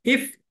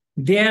if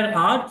there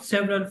are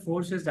several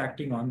forces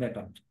acting on that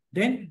object,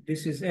 then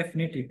this is F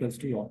net equals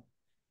to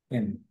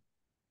M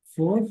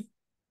for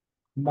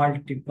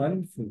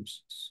multiple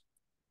forces.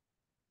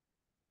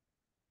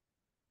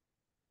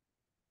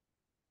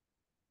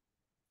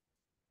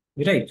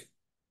 Right.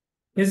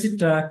 Is it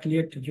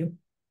clear to you?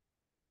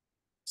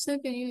 So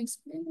can you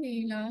explain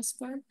the last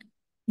part?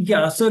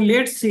 Yeah. So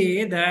let's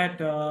say that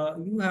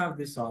you have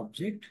this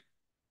object,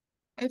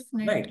 F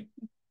net. right?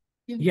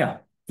 Yeah.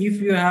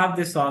 If you have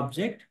this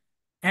object,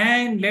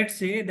 and let's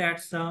say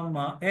that some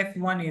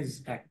F1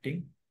 is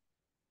acting,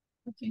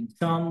 Okay.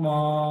 some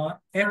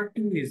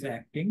F2 is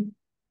acting,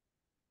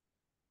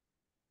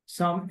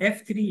 some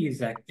F3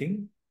 is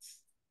acting,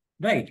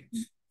 right?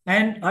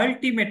 And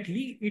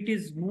ultimately, it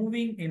is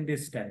moving in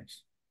this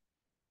direction.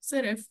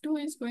 Sir,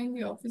 F2 is going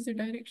the opposite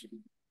direction.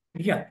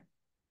 Yeah.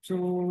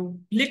 So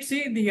let's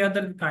say the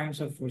other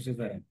kinds of forces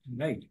are acting,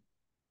 right?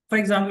 For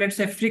example, let's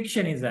say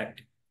friction is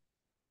acting,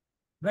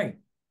 right?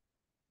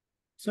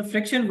 So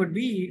friction would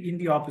be in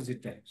the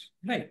opposite direction,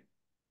 right?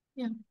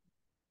 Yeah.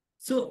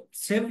 So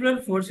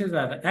several forces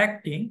are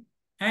acting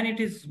and it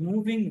is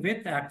moving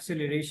with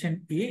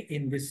acceleration A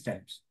in this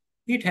direction.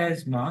 It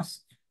has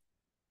mass.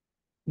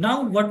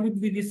 Now, what would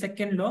be the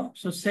second law?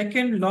 So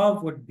second law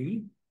would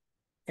be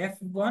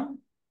F1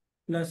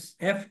 plus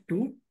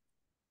F2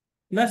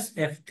 plus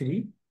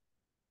F3.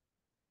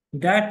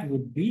 That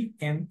would be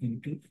M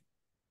into E.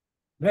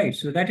 Right.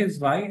 So that is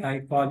why I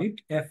call it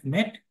F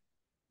net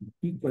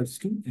equals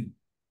to M.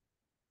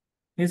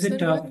 Is Sir,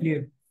 it what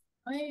clear?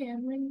 I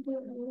am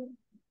into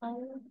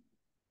power.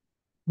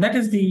 That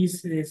is the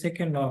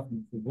second law of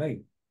Newton,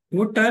 right?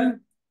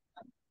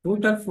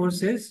 Total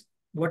forces,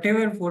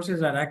 whatever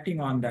forces are acting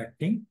on that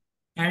thing,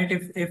 and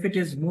if it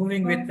is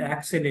moving with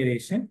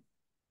acceleration,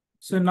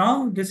 so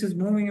now this is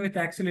moving with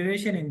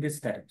acceleration in this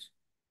direction,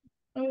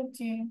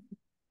 Okay.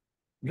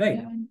 right?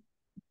 Yeah.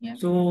 Yeah.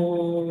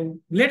 So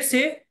let's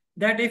say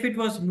that if it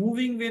was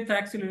moving with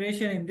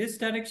acceleration in this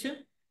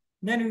direction,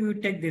 then we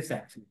would take this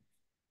acceleration.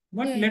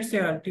 But Yeah. let's say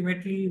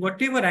ultimately,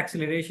 whatever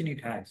acceleration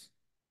it has,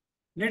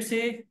 let's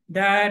say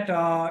that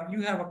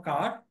you have a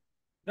car,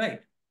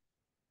 right?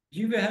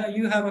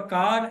 You have a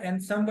car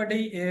and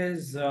somebody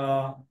is,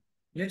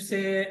 let's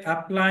say,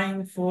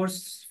 applying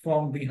force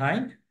from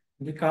behind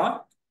the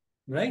car,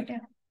 right?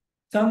 Yeah.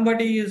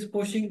 Somebody is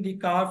pushing the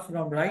car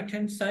from right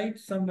hand side,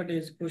 somebody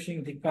is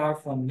pushing the car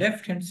from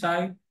left hand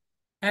side,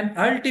 and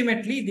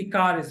ultimately the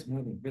car is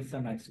moving with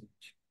some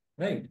acceleration,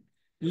 right?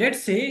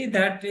 Let's say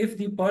that if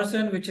the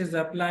person which is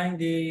applying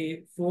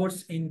the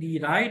force in the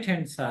right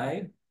hand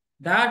side,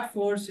 that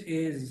force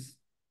is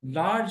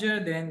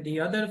larger than the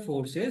other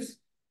forces,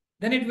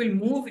 then it will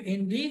move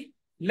in the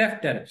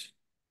left direction,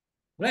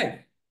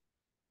 right?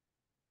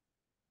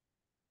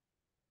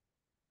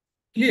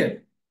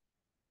 Clear?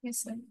 Yes,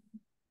 sir.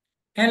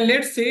 And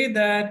let's say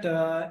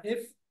that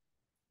if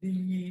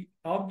the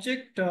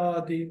object,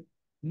 the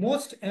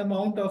most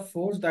amount of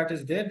force that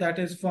is there, that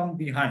is from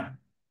behind,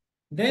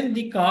 then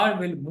the car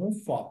will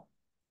move forward,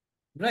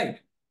 right?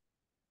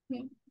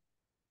 Yeah.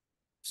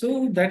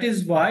 So that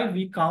is why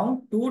we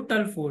count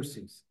total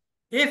forces.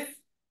 If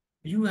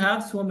you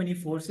have so many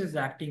forces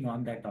acting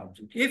on that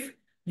object, if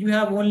you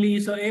have only,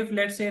 so if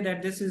let's say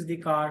that this is the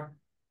car,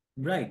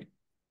 right?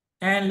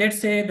 And let's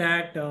say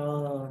that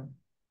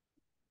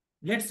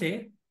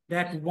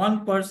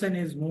one person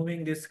is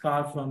moving this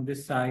car from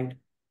this side,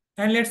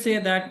 and let's say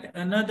that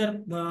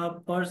another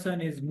person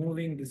is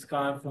moving this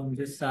car from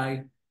this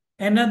side,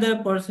 another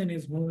person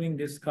is moving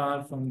this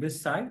car from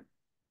this side.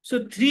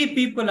 So three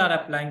people are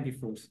applying the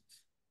forces.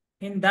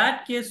 In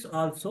that case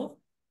also,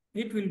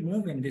 it will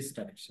move in this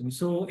direction.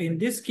 So in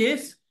this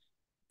case,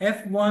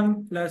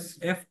 F1 plus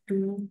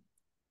F2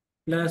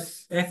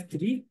 plus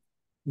F3,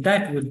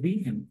 that would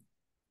be M.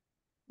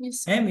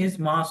 Yes, sir. M is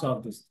mass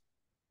of this,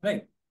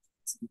 right?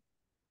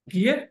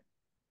 Clear?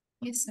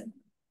 Yes, sir.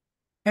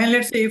 And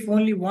let's say if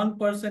only one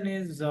person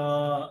is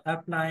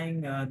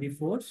applying the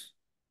force,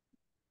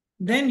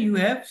 then you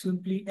have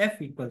simply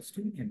F equals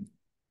to M,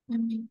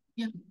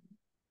 Yeah.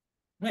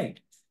 right?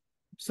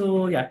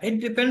 So yeah, it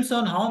depends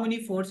on how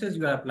many forces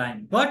you are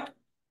applying. But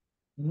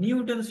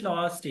Newton's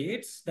law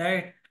states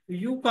that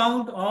you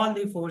count all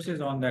the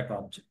forces on that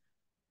object.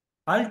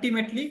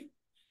 Ultimately,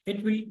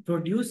 it will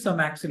produce some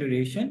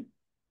acceleration,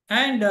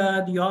 and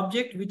the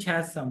object which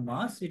has some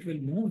mass, it will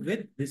move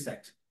with this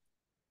axis.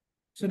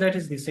 So that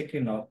is the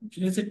second law of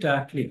motion. Is it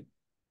clear?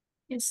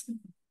 Yes, sir.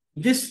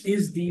 This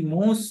is the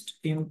most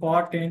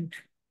important.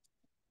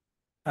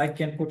 I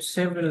can put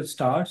several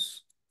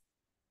stars.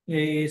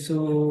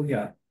 So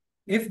yeah,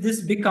 if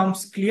this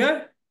becomes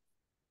clear,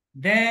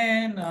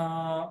 then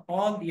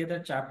all the other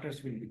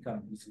chapters will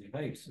become easy,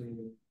 right? So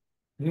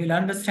we'll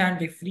understand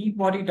the free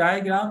body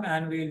diagram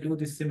and we'll do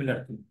the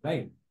similar thing,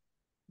 right?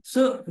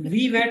 So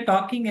we were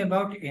talking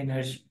about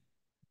inertia,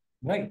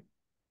 right?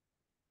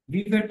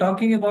 We were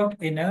talking about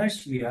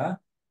inertia,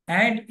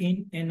 and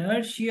in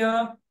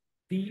inertia,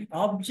 the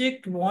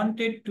object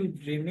wanted to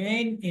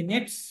remain in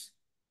its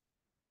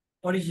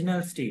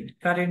original state,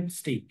 current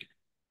state.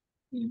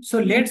 Mm. So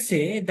let's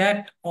say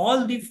that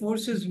all the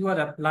forces you are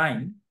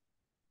applying,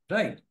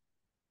 right,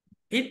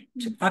 it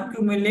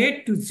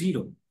accumulate to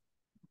zero.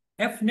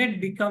 F net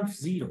becomes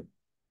zero.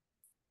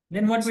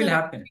 Then what will Sir,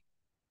 happen?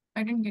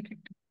 I didn't get it.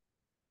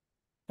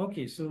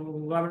 Okay,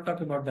 so I will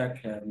talk about that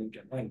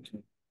later, right?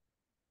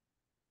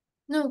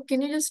 No,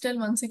 can you just tell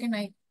 1 second?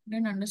 I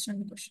didn't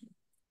understand the question.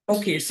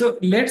 Okay, so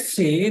let's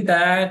say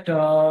that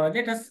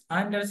let us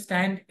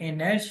understand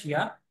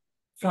inertia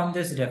from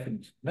this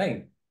definition,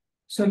 right?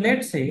 So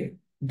let's say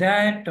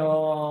that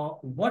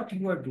what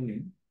you are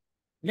doing,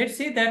 let's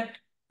say that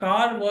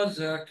car was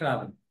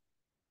traveling.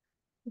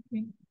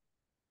 Okay.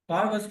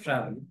 Car was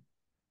traveling.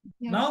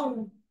 Yeah.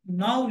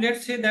 Now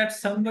let's say that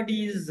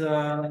somebody is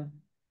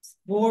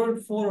four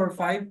or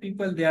five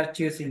people they are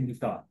chasing the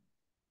car,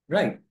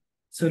 right?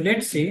 So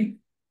let's say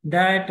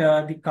that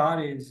the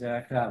car is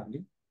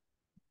traveling,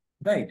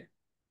 right?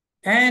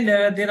 And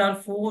there are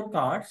four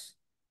cars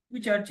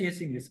which are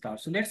chasing this car.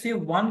 So let's say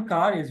one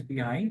car is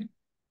behind,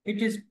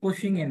 it is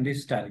pushing in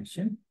this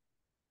direction.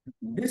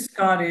 This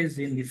car is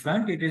in the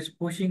front, it is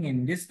pushing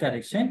in this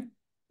direction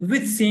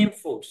with same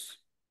force.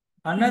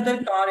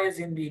 Another car is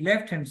in the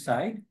left hand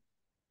side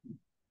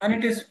and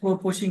it is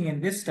pushing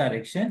in this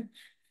direction.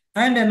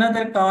 And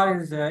another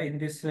car is in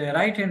this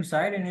right hand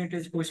side and it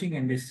is pushing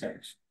in this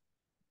direction.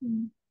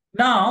 Mm.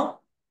 Now,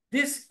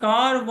 this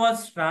car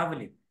was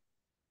traveling.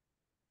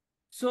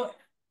 So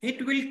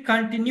it will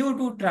continue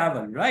to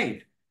travel,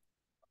 right?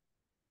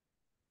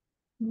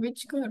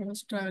 Which car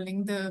was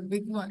traveling? The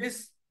big one.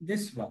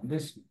 This one.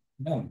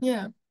 No,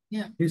 Yeah.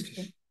 Yeah. this.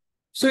 Okay.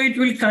 So it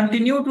will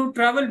continue to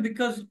travel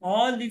because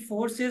all the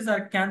forces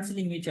are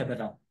canceling each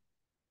other out.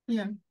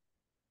 Yeah.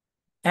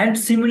 And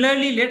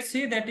similarly, let's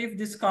say that if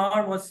this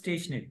car was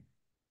stationary,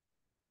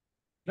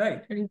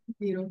 right? It is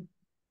zero.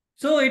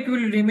 So it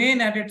will remain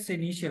at its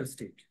initial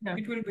state. Yeah.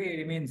 It will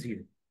remain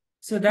zero.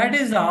 So that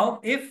is how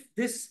if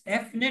this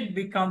F net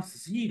becomes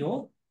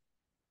zero,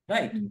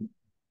 right? Mm.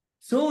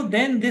 So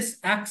then this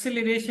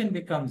acceleration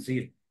becomes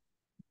zero.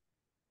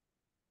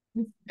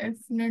 If F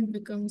net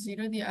becomes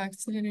zero, the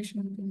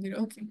acceleration becomes zero.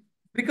 Okay.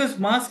 Because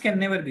mass can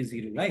never be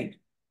zero, right?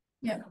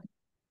 Yeah.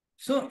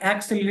 So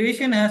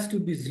acceleration has to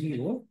be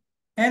zero.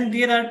 And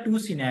there are two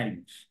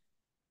scenarios.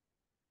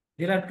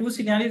 There are two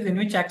scenarios in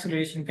which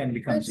acceleration can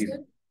become zero.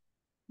 Sir,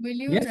 will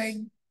you Yes. write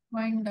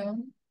mine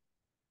down?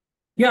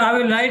 Yeah, I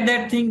will write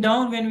that thing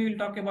down when we will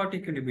talk about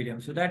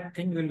equilibrium. So that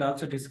thing we'll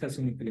also discuss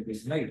in equilibrium,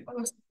 right?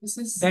 Oh, this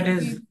is That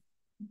is,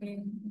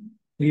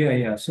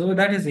 yeah. So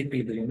that is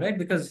equilibrium, right?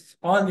 Because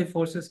all the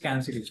forces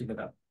cancel each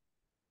other out.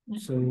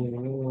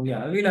 So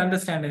yeah, we'll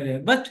understand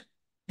it. But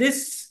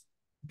this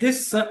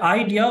this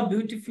idea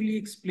beautifully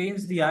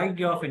explains the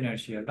idea of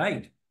inertia,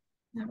 right?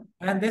 Yeah.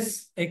 And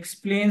this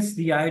explains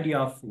the idea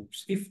of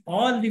force. If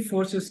all the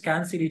forces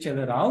cancel each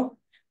other out,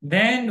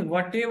 then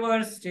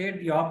whatever state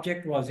the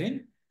object was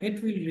in,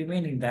 it will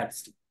remain in that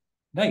state,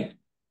 right?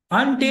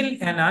 Until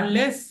and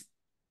unless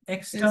There's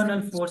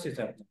external forces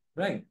are there,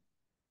 right?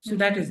 So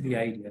that is the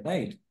idea,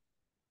 right?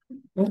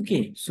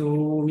 Okay,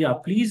 so yeah,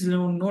 please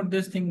note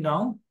this thing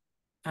down.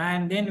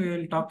 And then we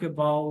will talk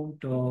about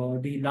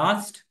the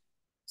last.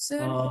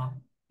 Sir, Uh,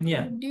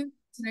 yeah. would you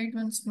write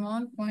one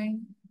small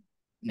point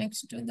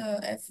next to the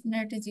F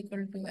net is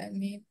equal to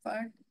MA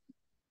part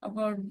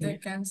about the Yeah.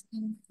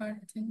 cancelling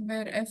part thing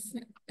where F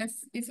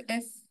if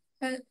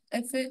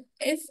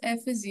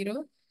F is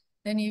zero,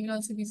 then E will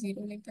also be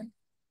zero like that.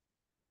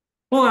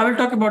 Oh, I will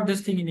talk about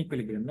this thing in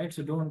equilibrium, right?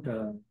 So don't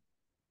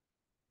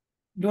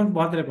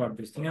bother about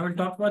this thing. I will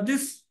talk about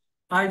this.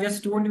 I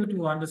just told you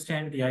to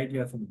understand the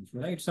idea of inertia,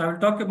 right? So I will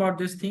talk about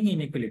this thing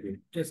in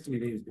equilibrium. Just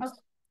erase this.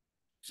 Okay.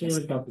 So Yes.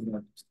 we'll talk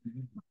about this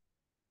thing.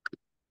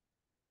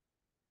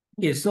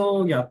 Okay,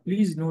 so yeah,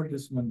 please note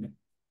this one.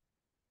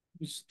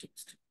 This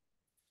text.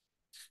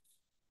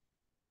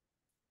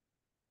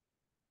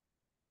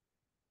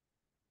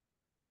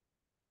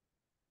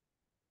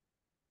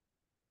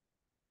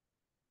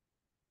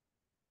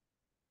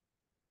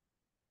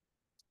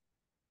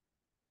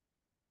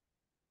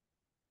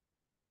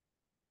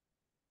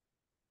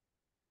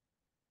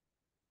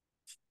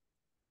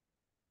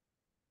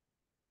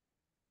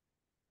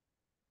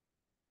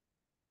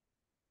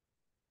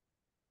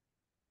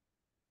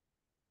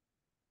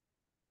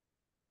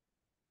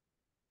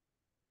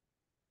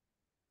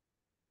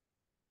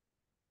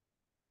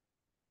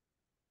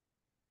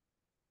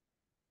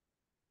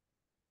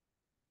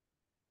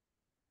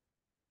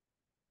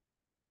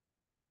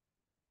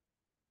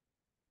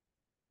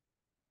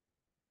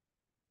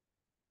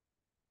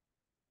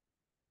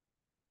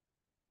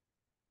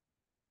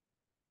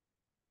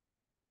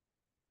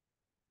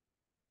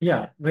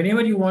 Yeah,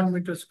 whenever you want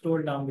me to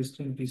scroll down this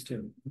thing, please tell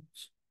me.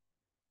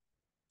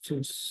 So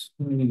it's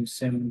only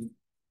 7.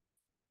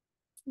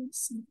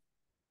 Let's see.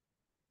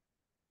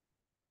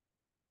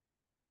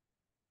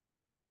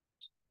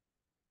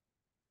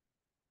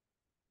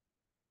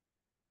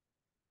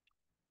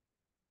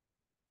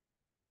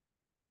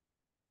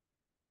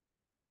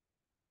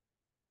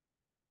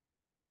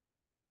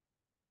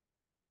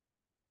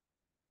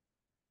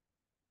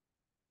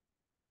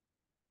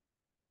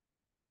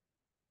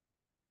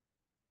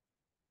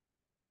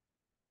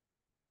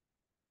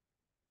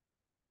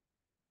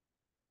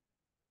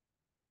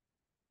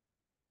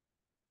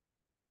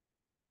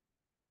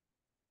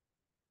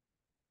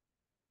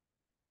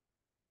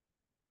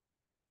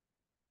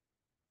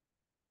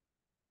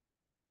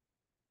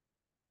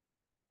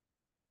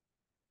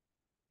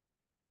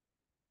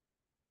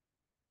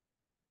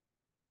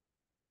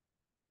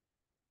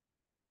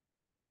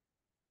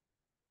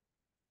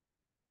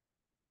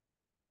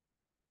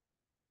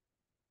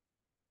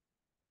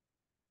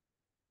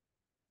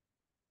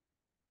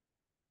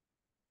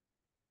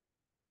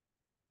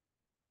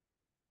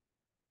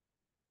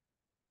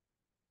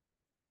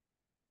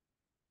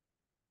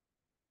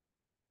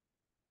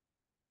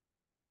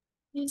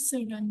 Yes,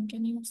 sir, done.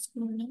 Can you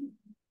scroll down?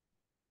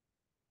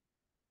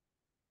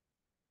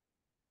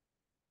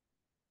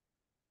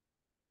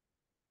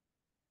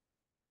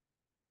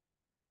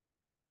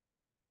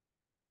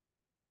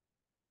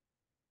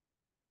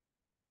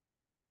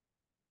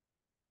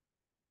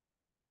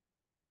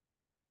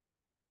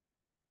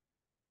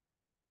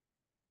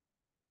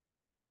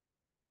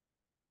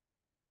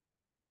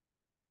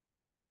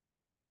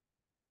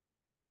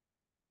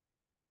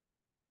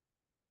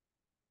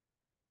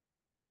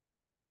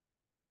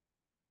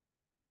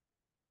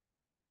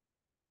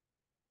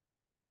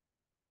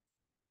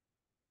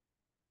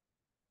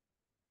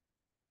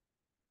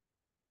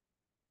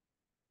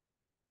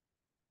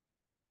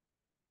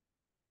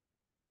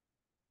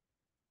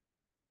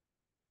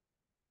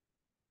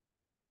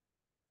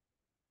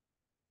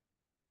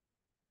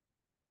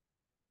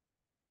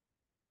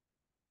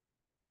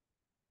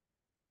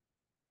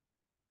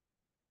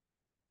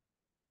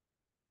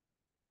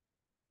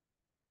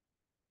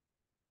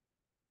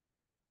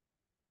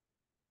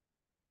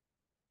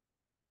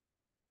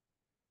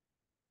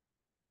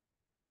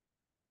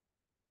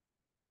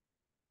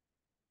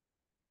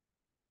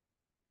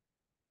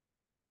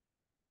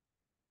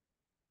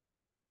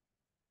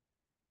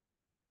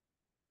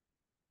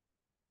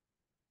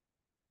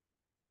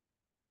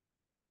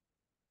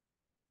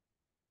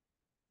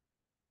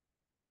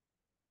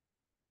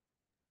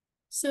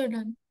 Sir,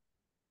 done.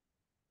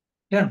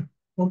 Yeah.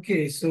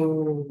 Okay.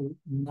 So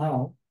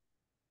now,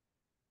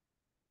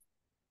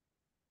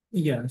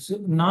 yeah. So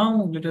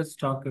now let us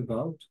talk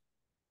about.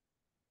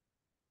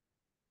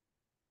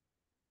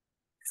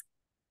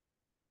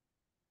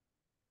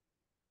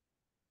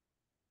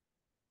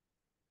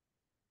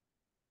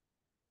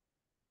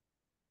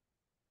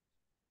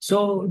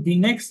 So the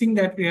next thing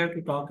that we have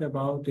to talk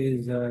about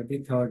is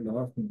the third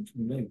law of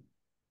motion, right?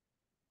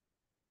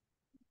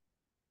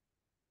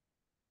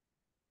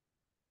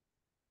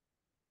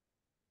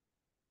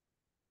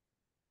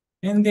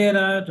 And there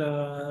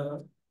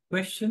are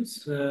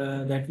questions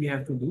that we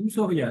have to do.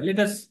 So yeah, let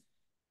us,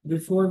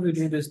 before we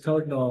do this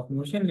third law of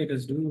motion, let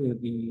us do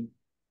the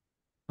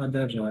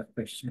other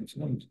questions,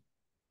 right?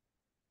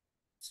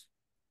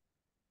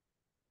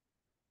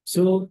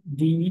 So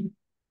the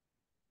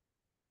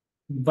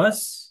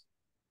bus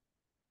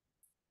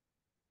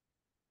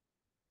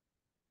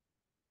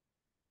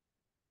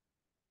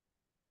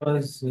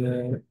was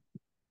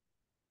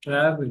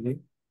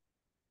traveling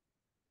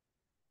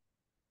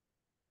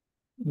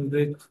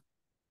with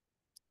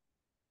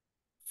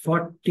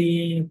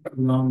 40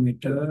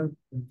 kilometer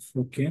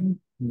freaking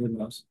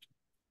velocity.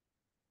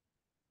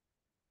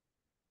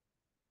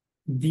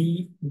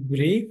 The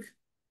brake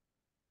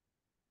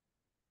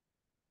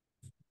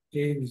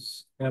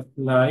is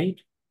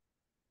applied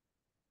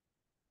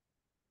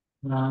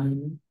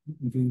on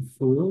the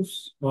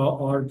force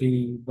or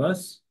the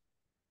bus,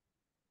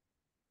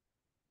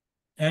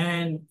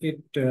 and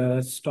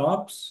it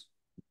stops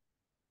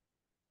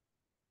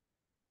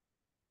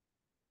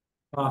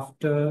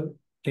after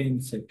 10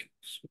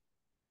 seconds.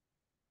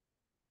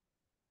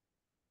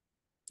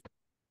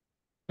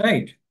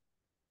 Right.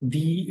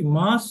 The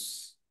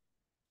mass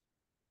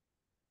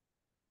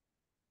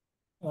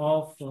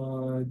of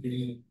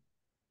the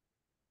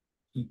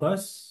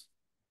bus,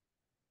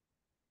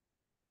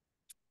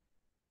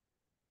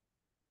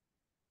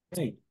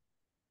 right.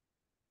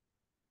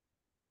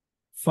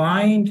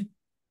 Find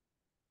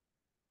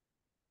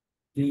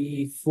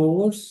the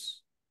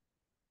force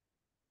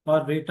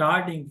or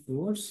retarding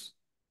force.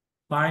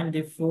 Find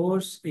the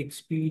force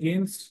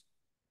experienced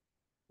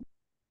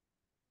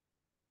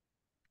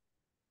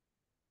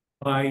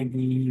by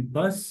the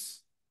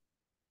bus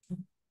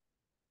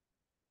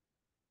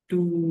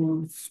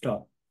to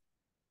stop.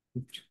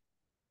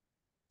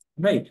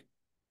 Right.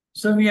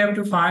 So we have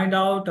to find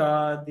out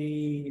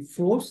the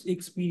force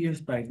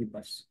experienced by the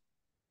bus.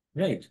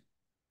 Right.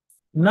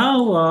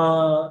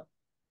 Now,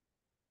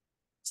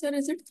 Sir,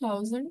 is it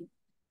 1,000?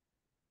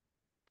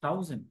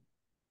 1,000.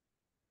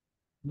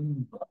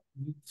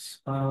 It's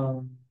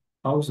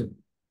 1,000.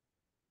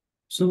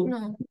 So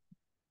No,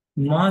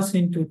 mass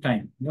into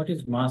time. What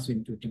is mass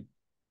into time?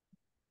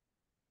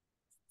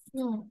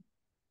 no.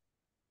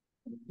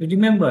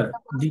 Remember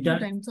Mass the into time.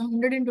 time. So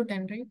 100 into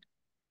 10, right?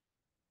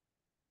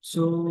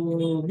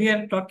 So we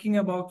are talking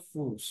about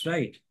force,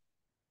 right?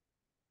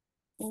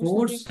 Force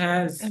will be Force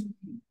has M.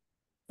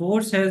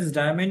 force has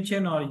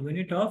dimension or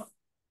unit of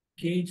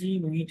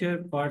kg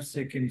meter per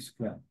second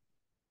square.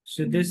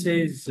 So this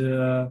is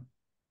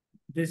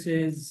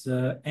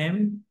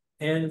m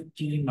l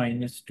t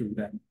minus 2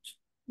 dimension.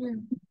 Yeah.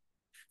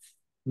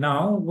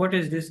 Now, what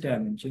is this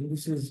dimension?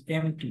 This is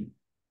mt.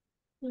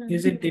 Yeah.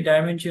 Is it the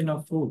dimension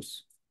of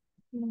force?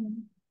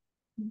 Mm.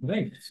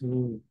 Right.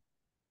 So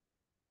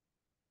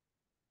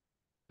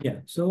yeah.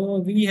 So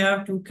we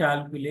have to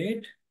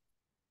calculate.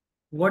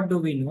 What do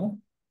we know?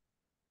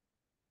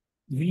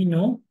 We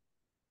know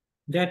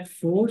that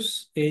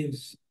force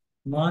is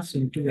mass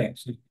into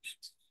acceleration.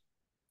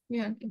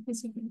 Yeah,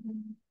 physical.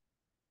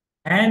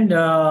 And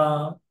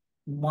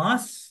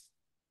mass,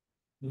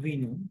 we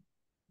know,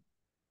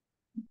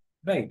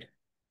 right?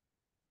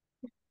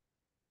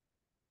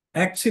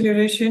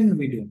 Acceleration,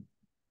 we do.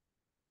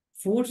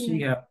 Force, Yeah.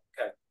 we have.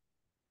 Okay.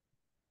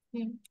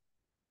 Yeah.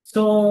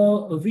 So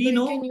So we you can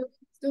know use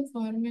the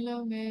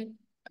formula where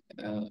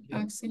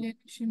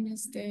acceleration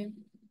is there.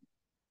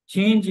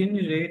 change in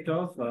rate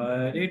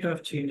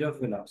of change of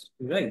velocity,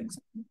 right?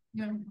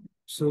 Yeah.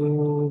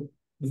 So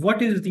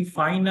what is the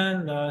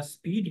final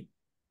speed?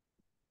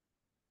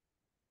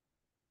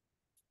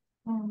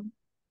 Um,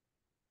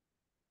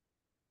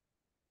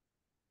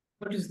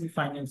 What is the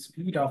final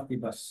speed of the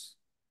bus?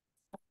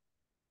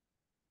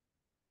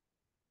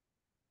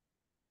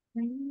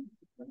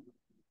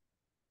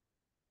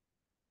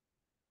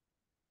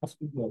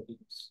 Speed of the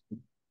bus.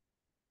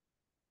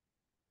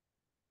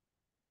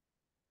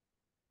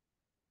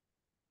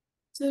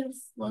 Sir,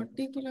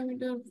 40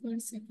 kilometer per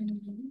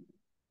second.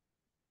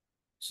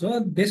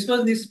 So this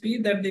was the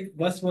speed that the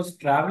bus was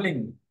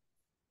traveling.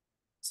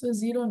 So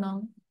zero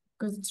now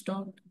because it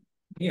stopped.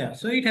 Yeah,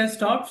 so it has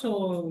stopped,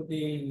 so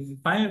the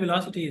final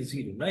velocity is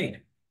zero,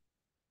 right?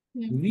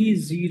 Yeah. V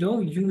is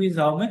zero, U is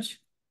how much?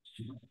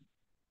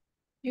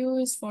 U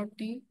is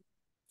 40.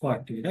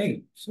 40,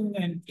 right? So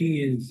and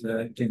T is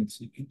 10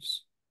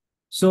 seconds.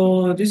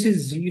 So this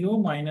is 0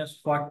 minus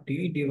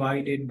 40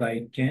 divided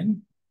by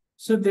 10.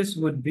 So this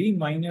would be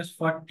minus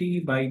 40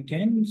 by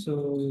 10.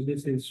 So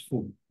this is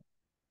 4.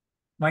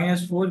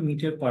 Minus 4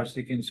 meter per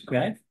second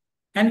square.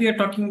 And we are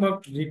talking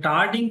about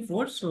retarding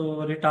force. So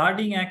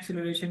retarding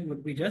acceleration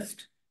would be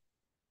just,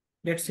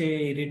 let's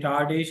say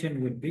retardation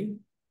would be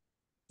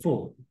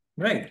 4,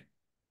 right?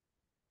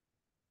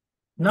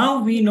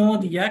 Now we know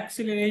the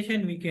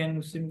acceleration, we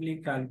can simply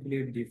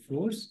calculate the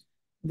force.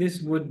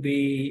 This would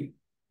be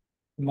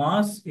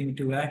mass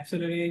into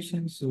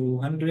acceleration, so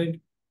 100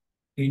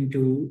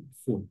 into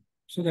 4.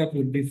 So that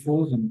would be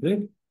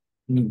 400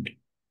 Newton,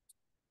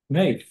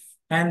 right?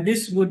 And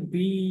this would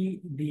be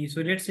the,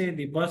 so let's say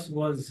the bus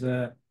was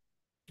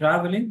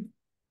traveling,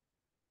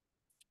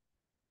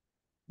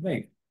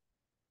 right?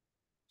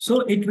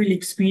 So it will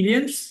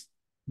experience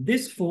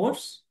this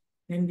force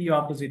in the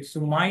opposite,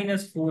 so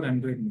minus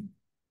 400 Newton.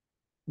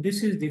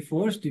 This is the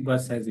force the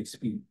bus has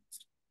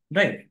experienced,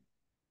 right?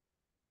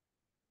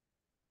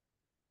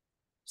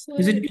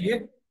 Is Sir, it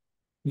clear?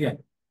 Yeah.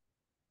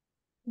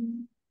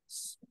 mm,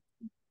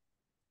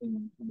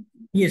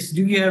 Yes.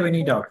 Do you have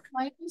any doubt?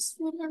 minus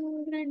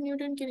 400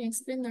 Newton, can you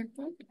explain that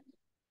part?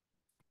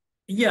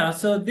 Yeah.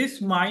 So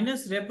this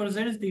minus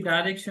represents the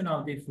direction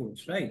of the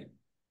force, right?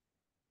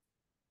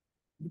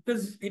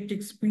 Because it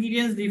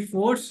experienced the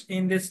force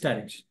in this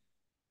direction.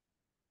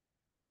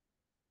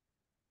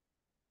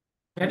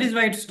 That is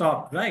why it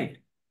stopped, right?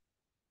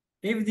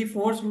 If the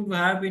force would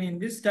have been in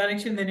this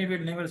direction, then it will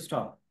never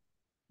stop,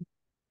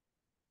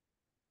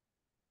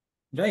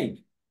 right?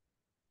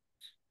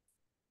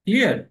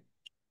 Here.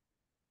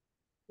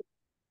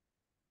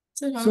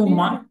 Sir, how So do you know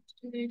my,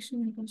 which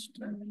direction it was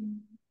traveling?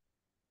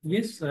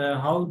 yes,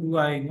 how do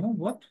I know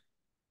what?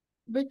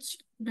 Which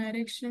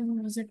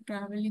direction was it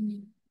traveling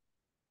in?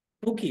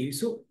 Okay,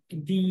 so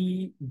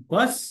the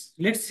bus,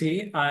 let's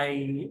say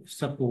I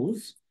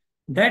suppose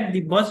that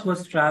the bus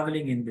was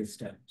traveling in this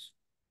direction,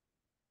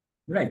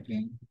 right?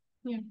 Okay.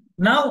 Yeah.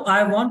 Now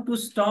I want to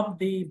stop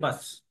the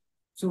bus.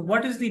 So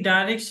what is the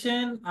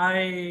direction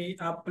I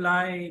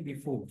apply the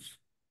force?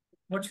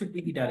 What should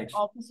be the direction?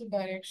 Opposite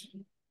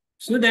direction.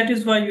 So that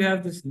is why you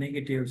have this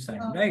negative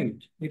sign, Uh, right?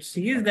 It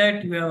says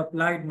that you have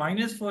applied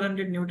minus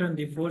 400 Newton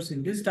the force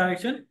in this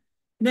direction,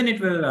 then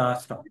it will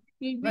stop, it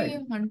will be right?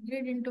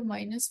 100 into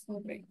minus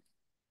 4, right?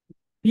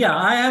 Yeah,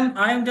 I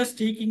am just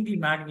taking the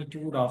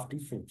magnitude of the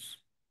force.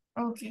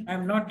 Okay.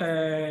 I'm not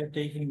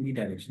taking the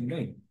direction,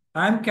 right?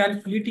 I'm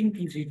calculating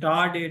the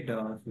retarded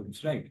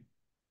force, right?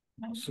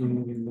 So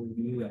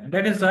yeah,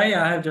 that is why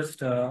I have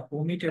just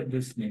omitted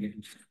this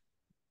negative sign.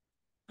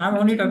 I'm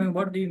only Okay. talking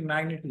about the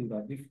magnitude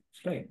of the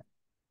force, right?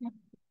 Yeah.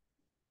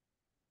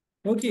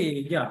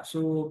 Okay, yeah.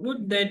 So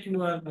good that you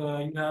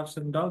have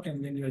some doubt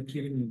and then you are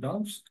clearing the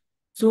doubts.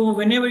 So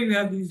whenever you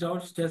have these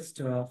doubts, just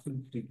feel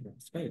free to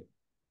ask, right?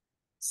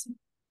 So,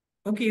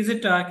 Okay, is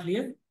it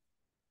clear?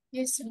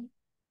 yes, sir.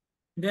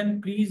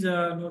 Then please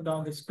note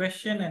down this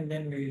question and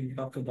then we'll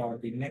talk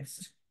about the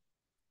next,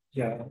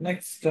 yeah,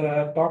 next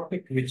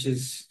topic, which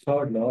is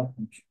third law.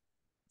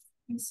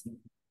 Yes, sir.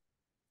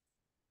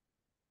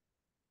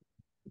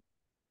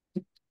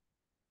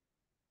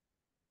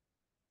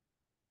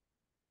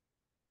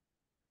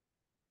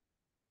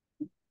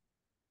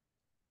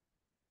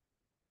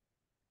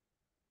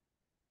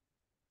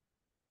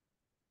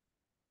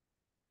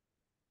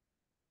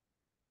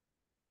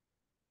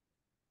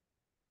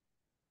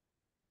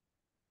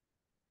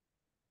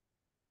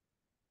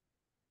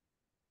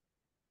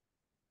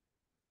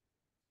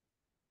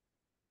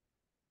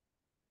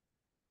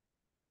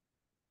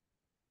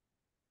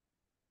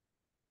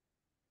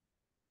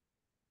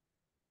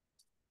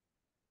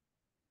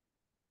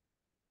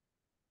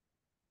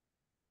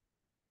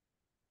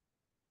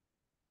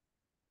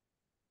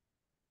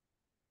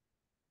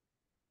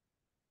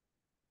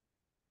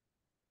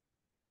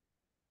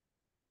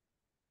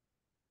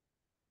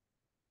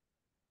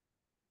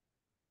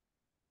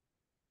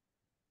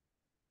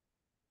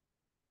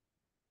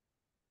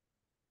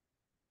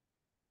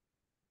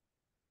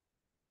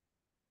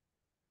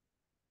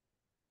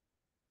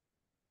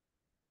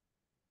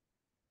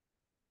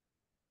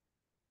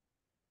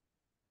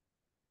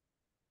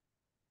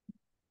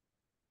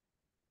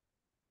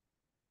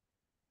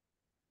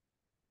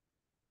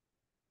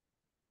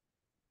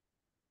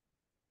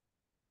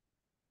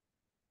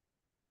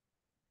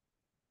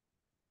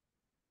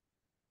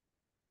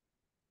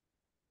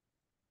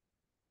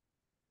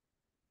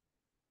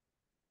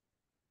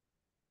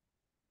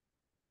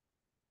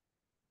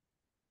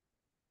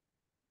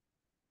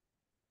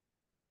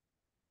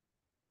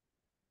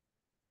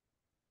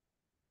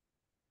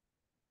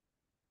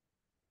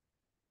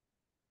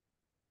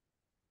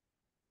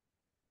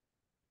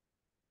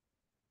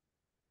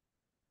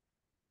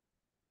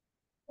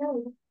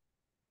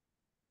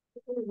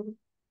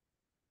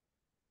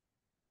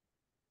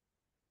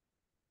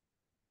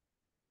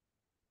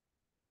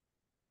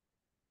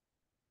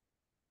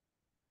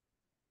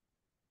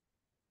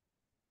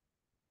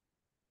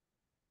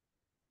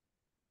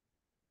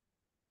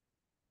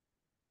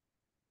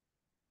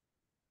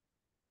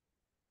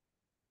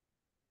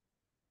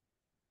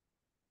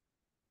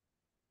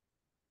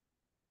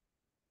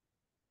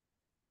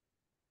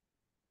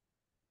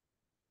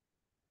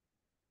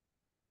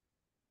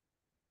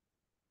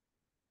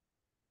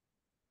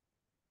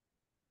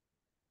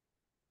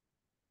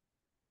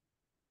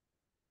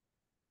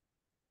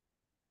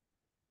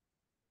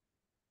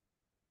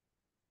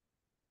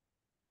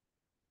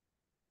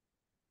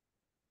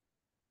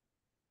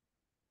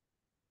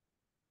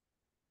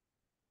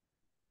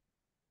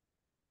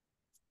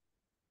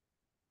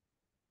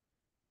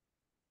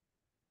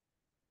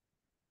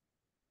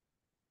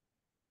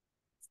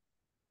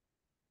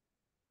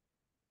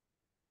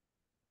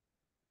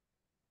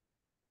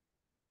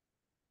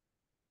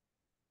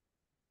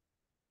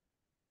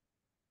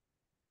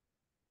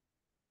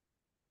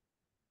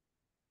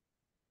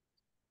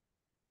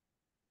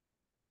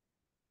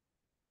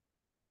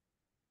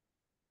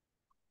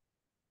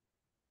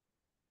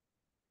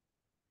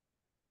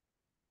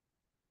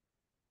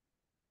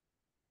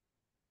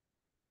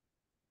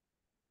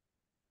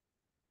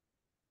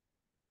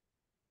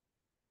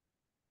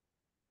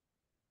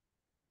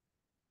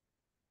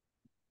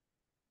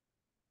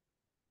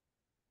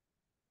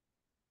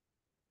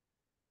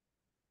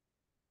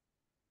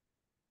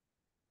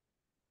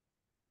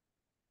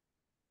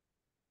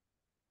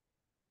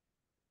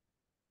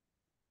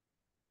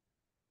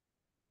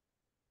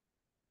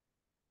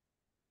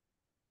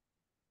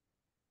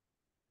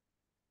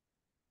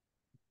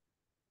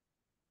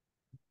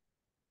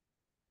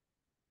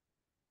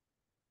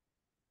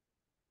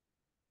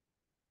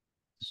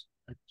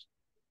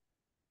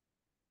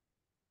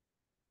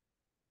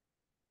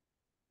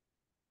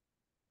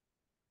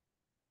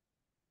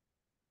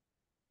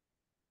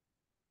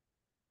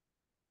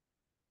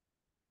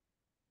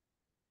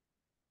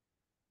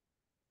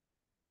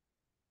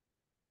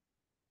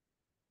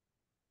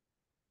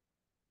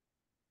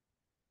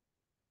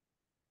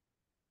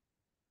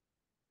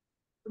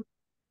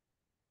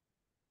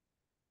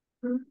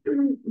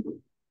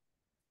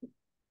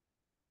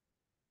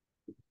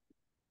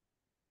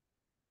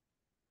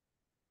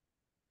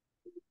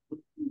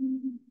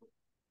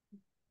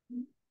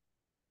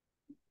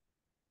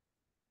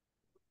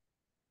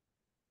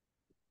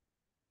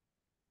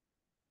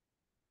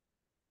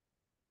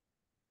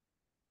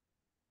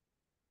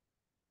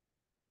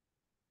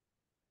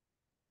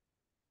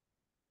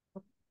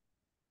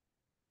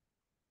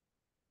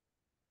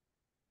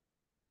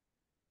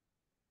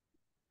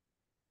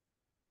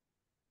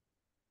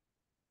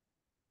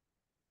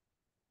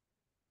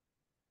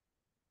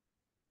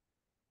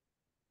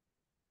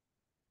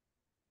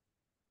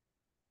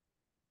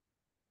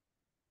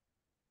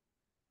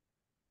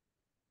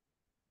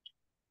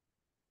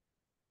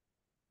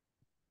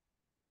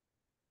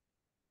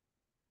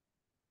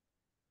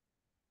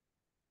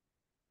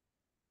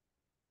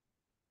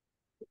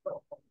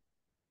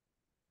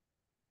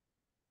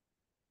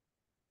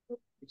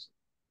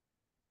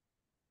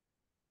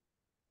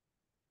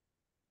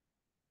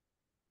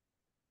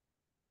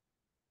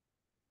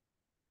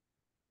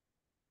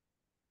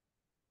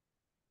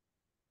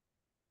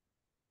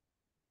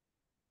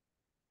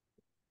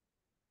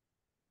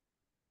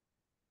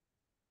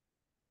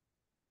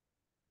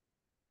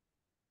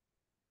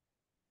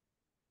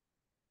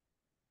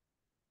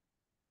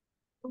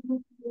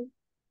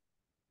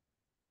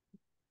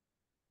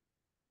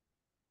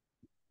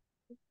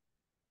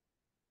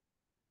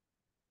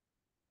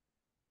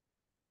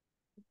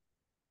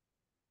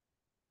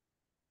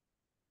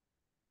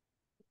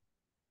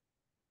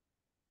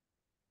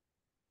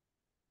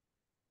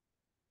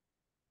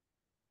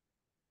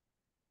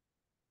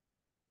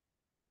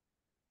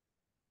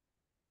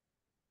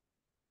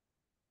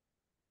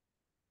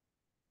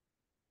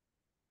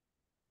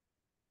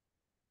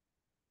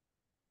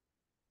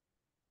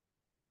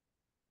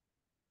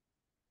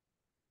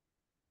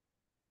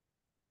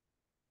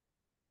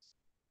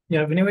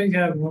 Yeah, whenever you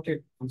have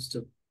noted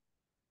understood.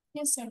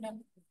 Yes, sir.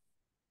 Done.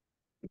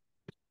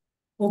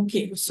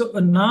 Okay, so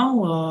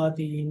now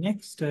the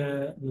next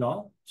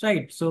law,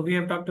 right? So we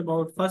have talked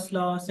about first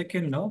law,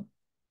 second law,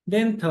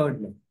 then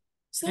third law.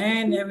 So,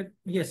 And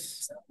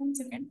yes, so 1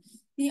 second.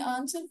 The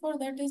answer for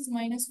that is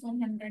minus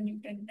 100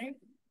 Newton, right?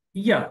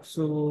 yeah.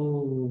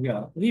 So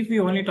yeah, if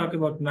we only talk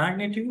about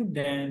magnitude,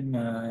 then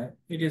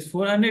it is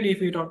 400.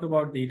 If we talk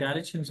about the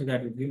direction, so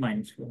that would be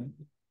minus 400.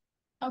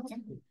 Okay.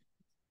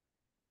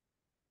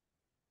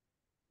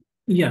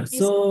 Yeah. Yes.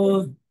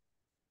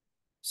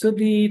 So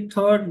the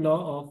third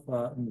law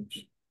of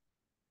motion.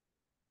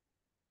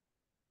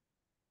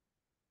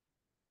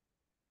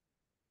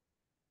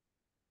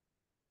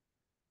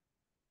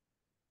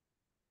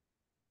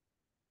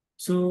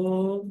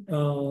 So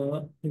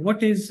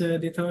what is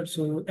the third?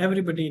 So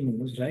everybody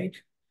knows, right?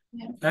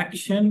 Yeah.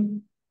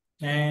 Action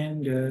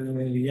and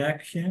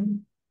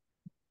reaction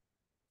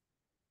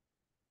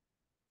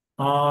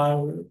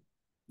are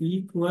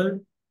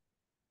equal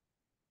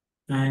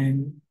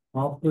and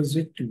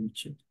opposite to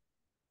each other.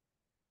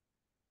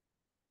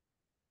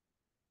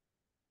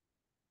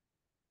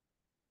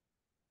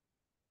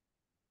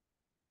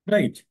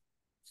 Right.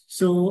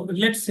 So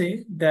let's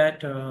say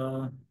that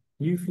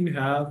if you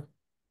have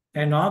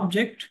an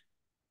object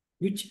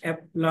which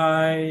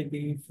apply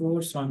the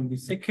force on the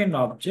second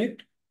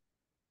object,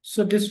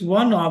 so this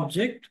one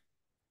object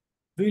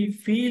will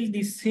feel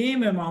the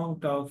same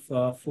amount of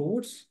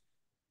force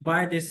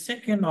by the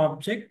second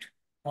object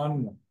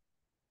on one.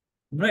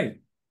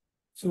 Right.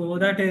 So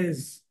that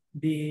is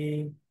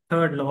the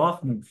third law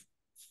of motion.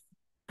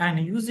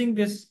 And using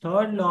this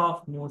third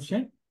law of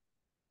motion,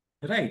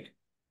 right,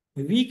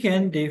 we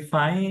can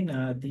define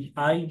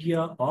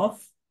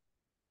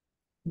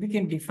we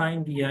can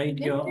define the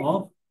idea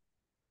of,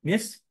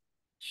 yes,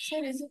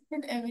 Sir, is it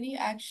that every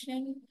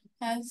action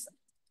has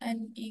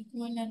an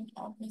equal and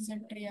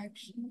opposite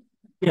reaction?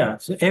 yeah.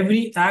 So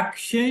every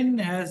action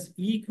has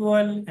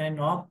equal and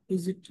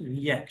opposite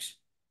reaction,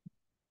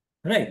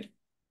 right?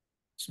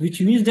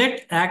 Which means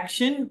that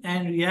action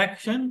and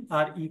reaction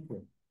are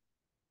equal,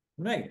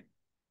 right?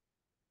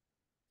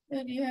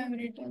 Sir, you have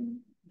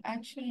written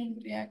action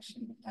and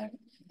reaction.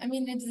 I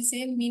mean, it's the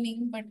same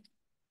meaning, but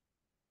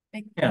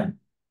like Yeah.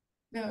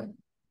 the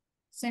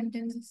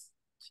sentences.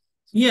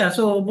 Yeah,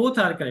 so both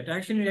are correct.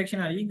 Action and reaction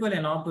are equal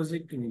and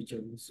opposite to each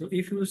other. So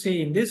if you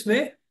say in this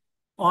way,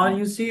 or Yeah.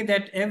 you say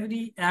that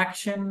every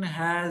action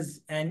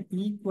has an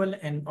equal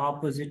and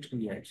opposite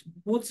reaction.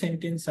 Both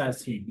sentences are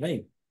same,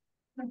 right?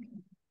 Okay.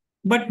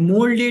 But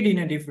molded in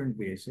a different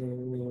way.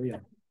 So yeah,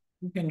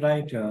 you can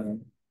write,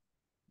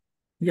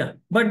 yeah,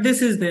 but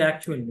this is the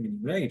actual meaning,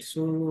 right?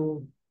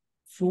 So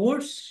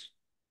force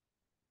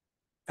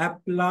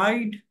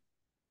applied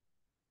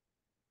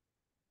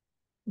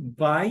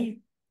by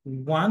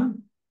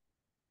one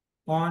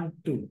on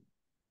two,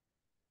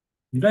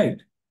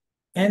 right?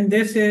 And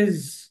this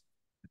is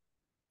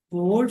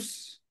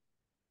force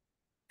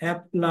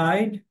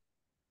applied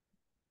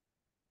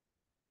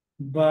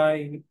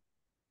by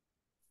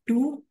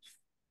two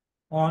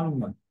on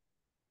one,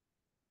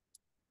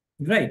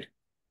 right?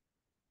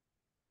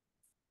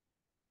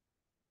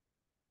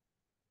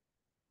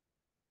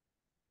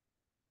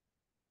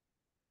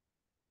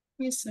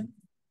 Yes, sir.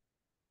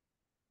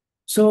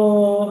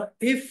 So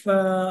if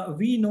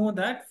we know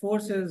that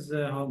force is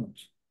how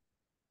much?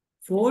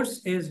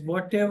 Force is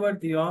whatever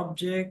the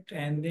object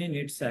and then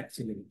its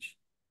acceleration,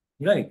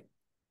 right?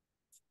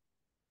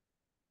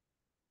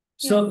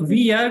 Yeah. So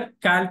we are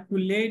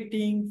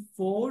calculating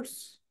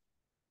force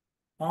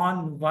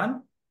on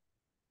one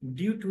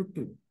due to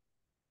two.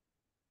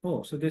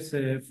 Oh, so this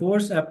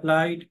force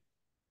applied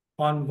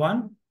on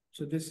one.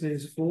 So this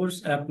is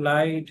force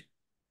applied,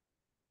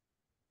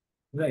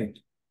 right?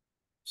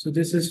 So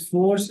this is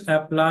force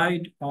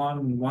applied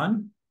on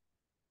one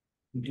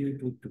due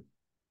to two.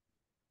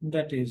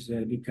 That is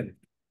the correct.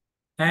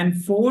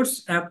 And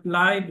force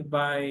applied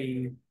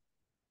by,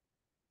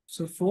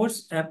 so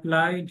force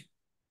applied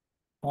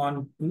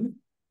on two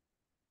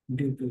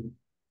due to,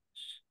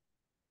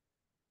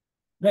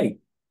 right?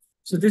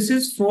 So this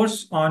is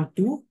force on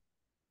 2,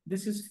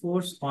 this is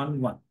force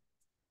on 1,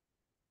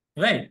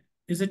 right?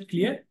 Is it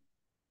clear?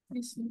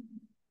 Yes, sir.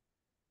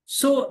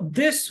 So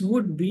this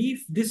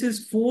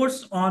is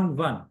force on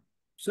 1.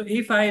 So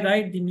if I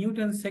write the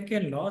Newton's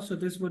second law, so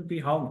this would be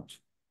how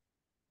much?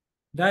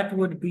 That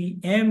would be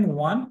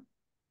m1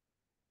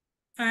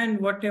 and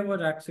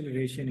whatever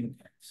acceleration it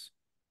has,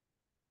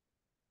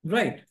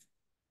 right?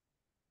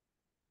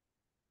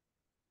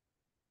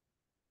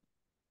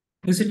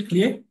 Is it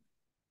clear?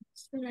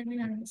 So let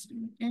me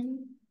understand. And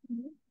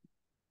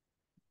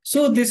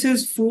So this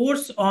is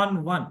force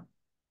on 1.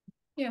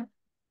 yeah,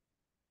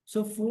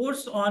 So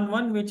force on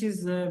 1,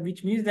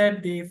 which means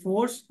that the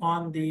force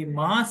on the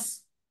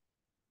mass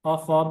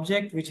of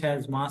object which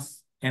has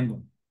mass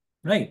m1,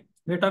 right?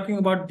 We're talking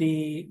about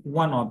the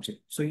one object.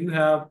 So you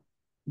have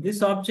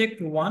this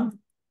object 1,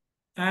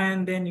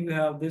 and then you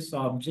have this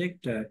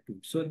object 2.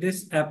 So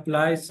this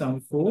applies some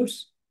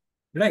force,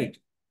 right?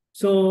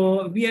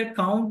 So we are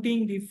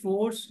counting the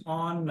force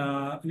on,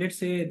 let's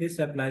say this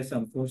applies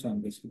some force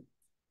on this one.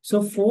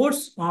 So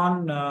force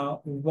on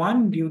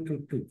 1 due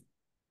to 2,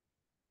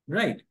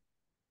 right?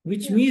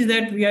 Which yeah. means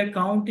that we are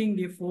counting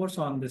the force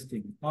on this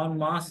thing, on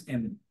mass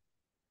m,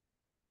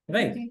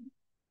 right? Okay.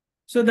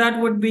 So that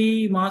would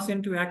be mass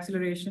into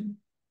acceleration.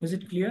 Is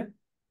it clear?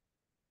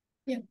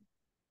 Yeah.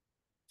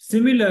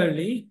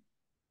 Similarly,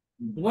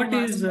 what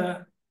Mass. is,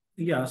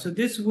 yeah, so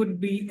this would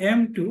be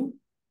m2,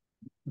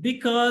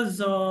 because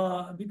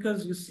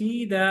you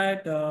see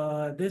that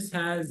this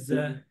has,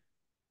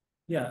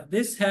 yeah,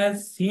 this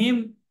has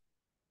same,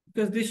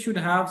 because this should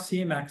have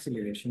same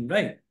acceleration,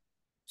 right?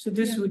 So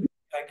this Yeah. would be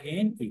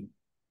again e.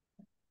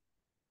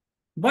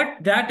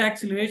 But that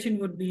acceleration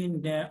would be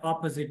in the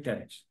opposite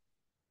direction,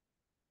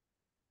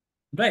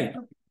 right?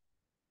 Okay.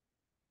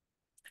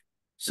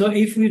 So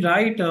if we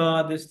write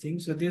this thing,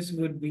 so this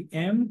would be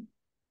m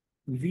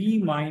v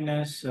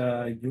minus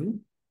u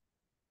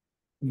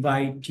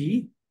by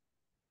t,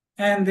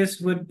 and this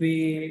would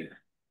be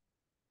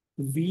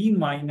v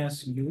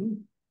minus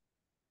u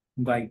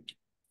by t,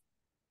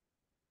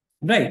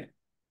 right?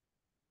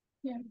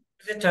 Yeah.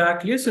 Is it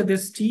clear? So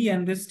this t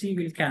and this t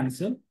will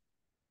cancel.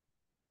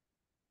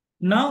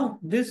 Now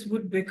this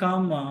would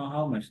become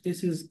how much?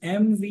 This is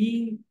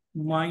mv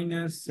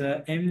minus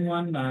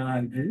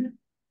m1 u,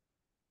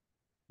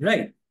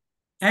 right?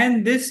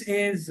 And this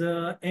is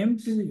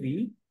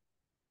m2v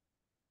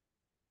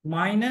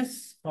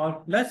minus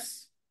or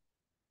plus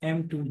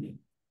m2v.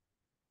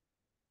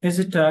 Is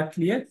it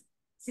clear?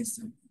 Yes,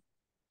 sir.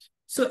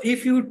 So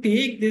if you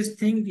take this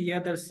thing the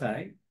other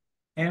side,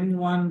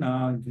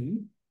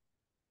 m1v,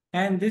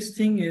 and this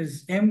thing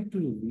is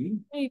m2v,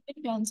 You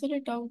can cancel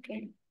it out,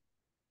 right?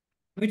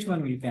 which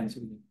one will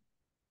cancel?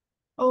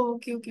 Oh,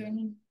 okay, okay. I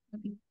mean,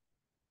 okay.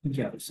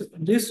 Yeah, so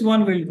this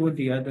one will go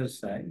the other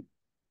side.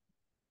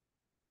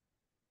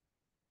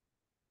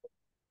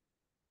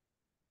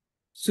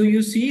 So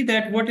you see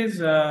that what is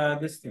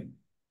this thing?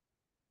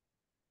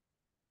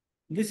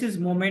 This is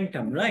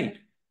momentum, right?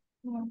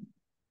 Yeah.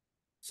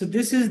 So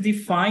this is the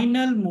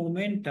final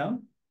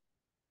momentum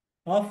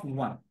of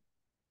 1.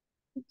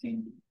 Okay.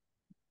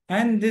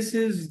 And this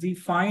is the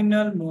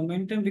final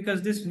momentum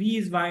because this v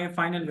is by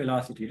final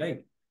velocity,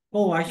 right?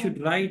 Oh, I Yeah.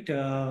 should write,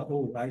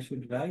 I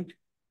should write.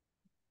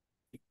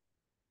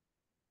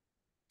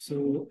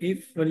 So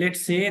if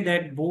let's say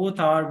that both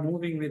are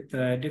moving with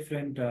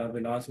different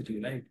velocity,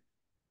 right?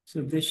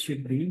 So this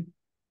should be,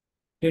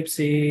 let's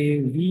say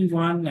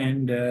v1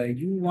 and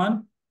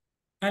u1,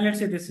 and let's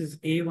say this is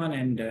a1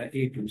 and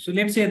a2. So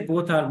let's say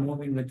both are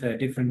moving with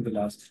different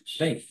velocities,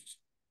 right?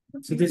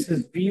 So Okay. this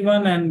is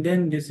v1 and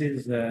then this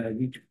is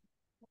v2.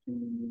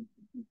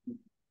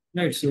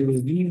 Right, so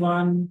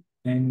v1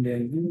 and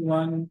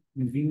u1,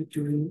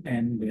 v2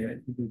 and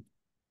v2.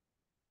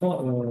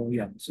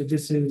 Yeah, so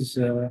this is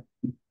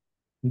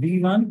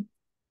v1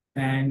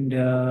 and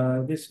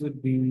this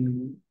would be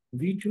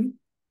v2.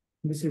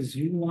 This is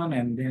u1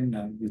 and then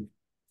v2.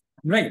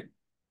 Right.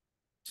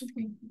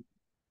 Okay.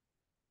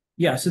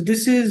 Yeah, so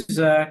this is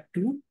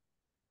 2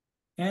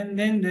 and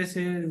then this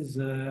is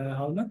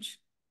how much?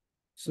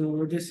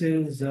 So this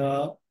is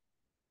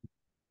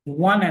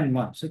 1 and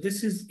 1. So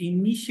this is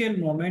initial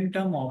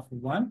momentum of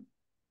 1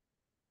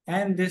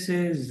 and this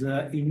is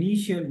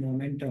initial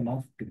momentum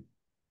of 2.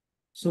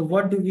 So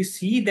what do we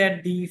see?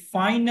 That the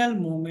final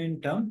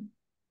momentum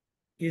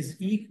is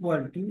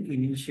equal to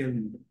initial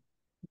momentum.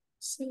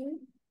 So,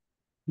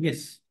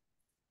 Yes.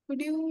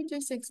 could you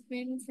just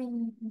explain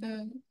from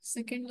the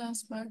second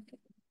last part?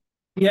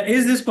 Yeah,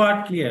 is this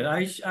part clear? I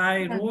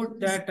Yeah, wrote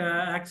that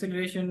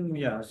acceleration,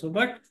 yeah. So,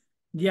 but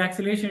the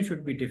acceleration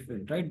should be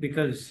different, right?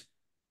 Because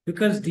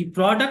the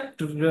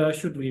product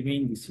should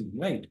remain the same,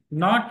 right?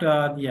 Not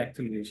the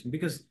acceleration.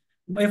 Because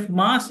if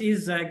mass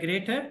is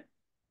greater,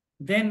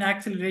 then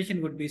acceleration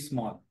would be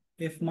small.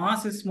 If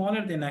mass is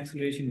smaller, then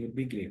acceleration would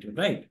be greater,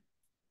 right?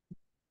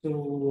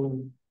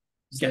 So,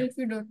 So yeah. if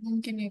you don't know,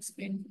 can you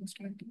explain from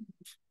starting?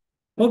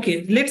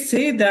 Okay, let's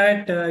say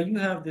that you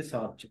have this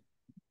object,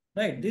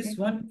 right? This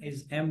Okay. one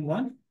is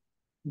M1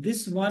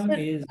 This one Sir,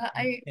 is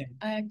I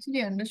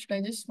actually understood.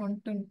 I just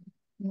want to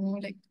know,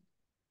 like,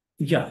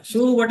 yeah.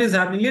 So what is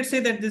happening? Let's say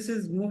that this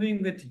is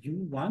moving with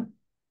U1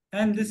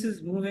 and okay, this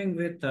is moving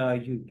with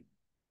U,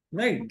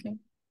 right? okay,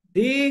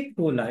 They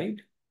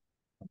collide,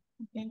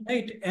 okay,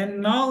 right?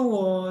 And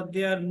now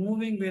they are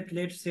moving with,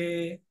 let's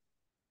say,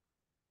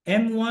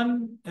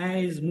 M1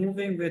 is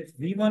moving with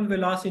V1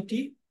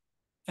 velocity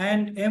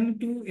and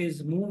M2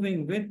 is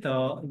moving with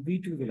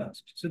V2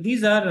 velocity. So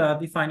these are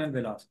the final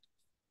velocity,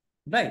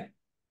 right?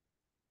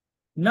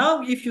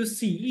 Now, if you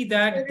see but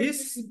that it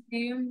this,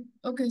 became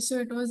okay. So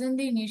it was in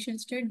the initial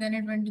state, then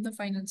it went to the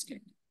final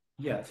state.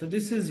 yeah, so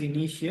this is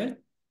initial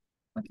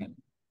Okay.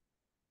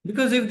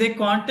 because if they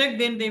contact,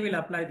 then they will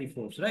apply the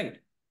force, right?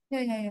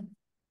 Yeah, yeah, yeah.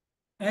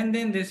 And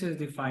then this is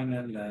the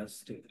final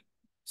state.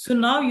 So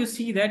now you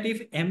see that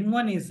if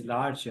M1 is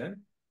larger,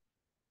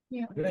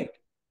 Yeah. right?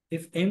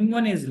 If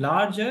M1 is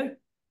larger,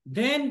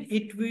 then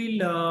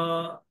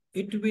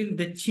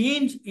the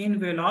change in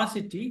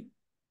velocity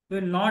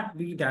will not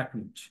be that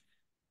much,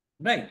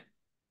 right?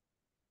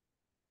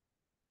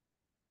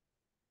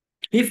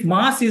 If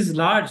mass is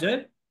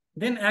larger,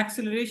 then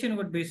acceleration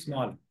would be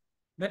small.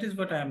 That is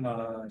what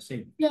I'm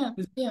saying. Yeah,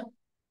 yeah.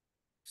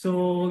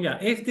 So yeah,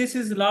 if this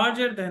is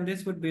larger, then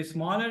this would be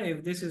smaller.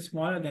 If this is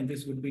smaller, then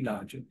this would be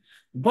larger.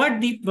 But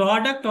the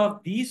product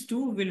of these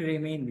two will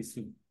remain the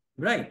same,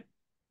 right?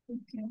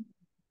 Okay.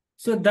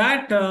 So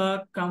that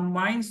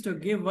combines to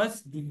give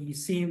us the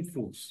same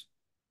force.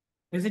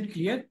 Is it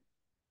clear?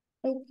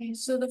 Okay.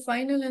 So the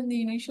final and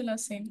the initial are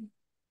same.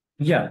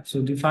 Yeah.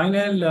 So the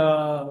final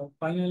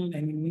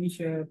and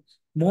initial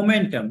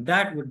momentum,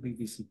 that would be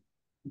the same.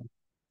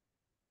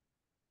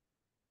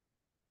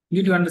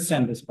 You do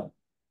understand this part?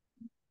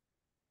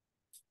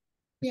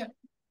 Yeah.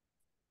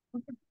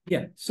 Okay.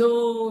 Yeah,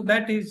 so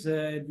that is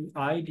the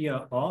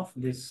idea of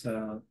this.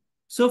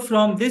 So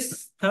from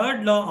this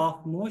third law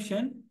of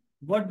motion,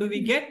 what do we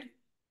Hmm. get?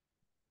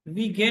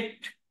 We get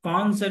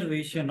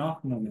conservation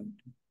of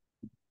momentum,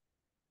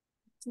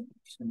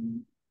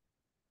 Subtraction.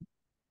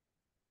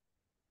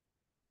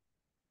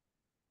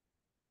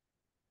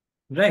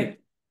 right?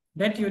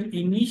 That your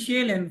Yeah.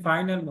 initial and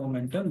final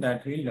momentum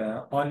that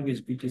will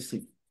always be the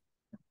same.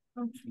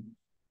 Okay.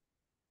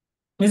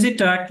 Is it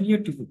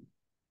clear to you?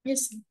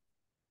 Yes. Sir.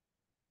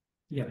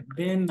 Yeah,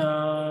 then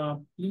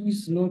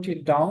please note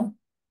it down.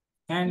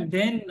 Yeah. And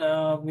then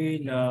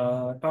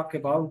we'll talk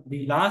about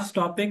the last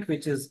topic,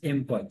 which is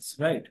impulse,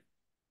 right?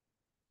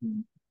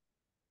 Hmm.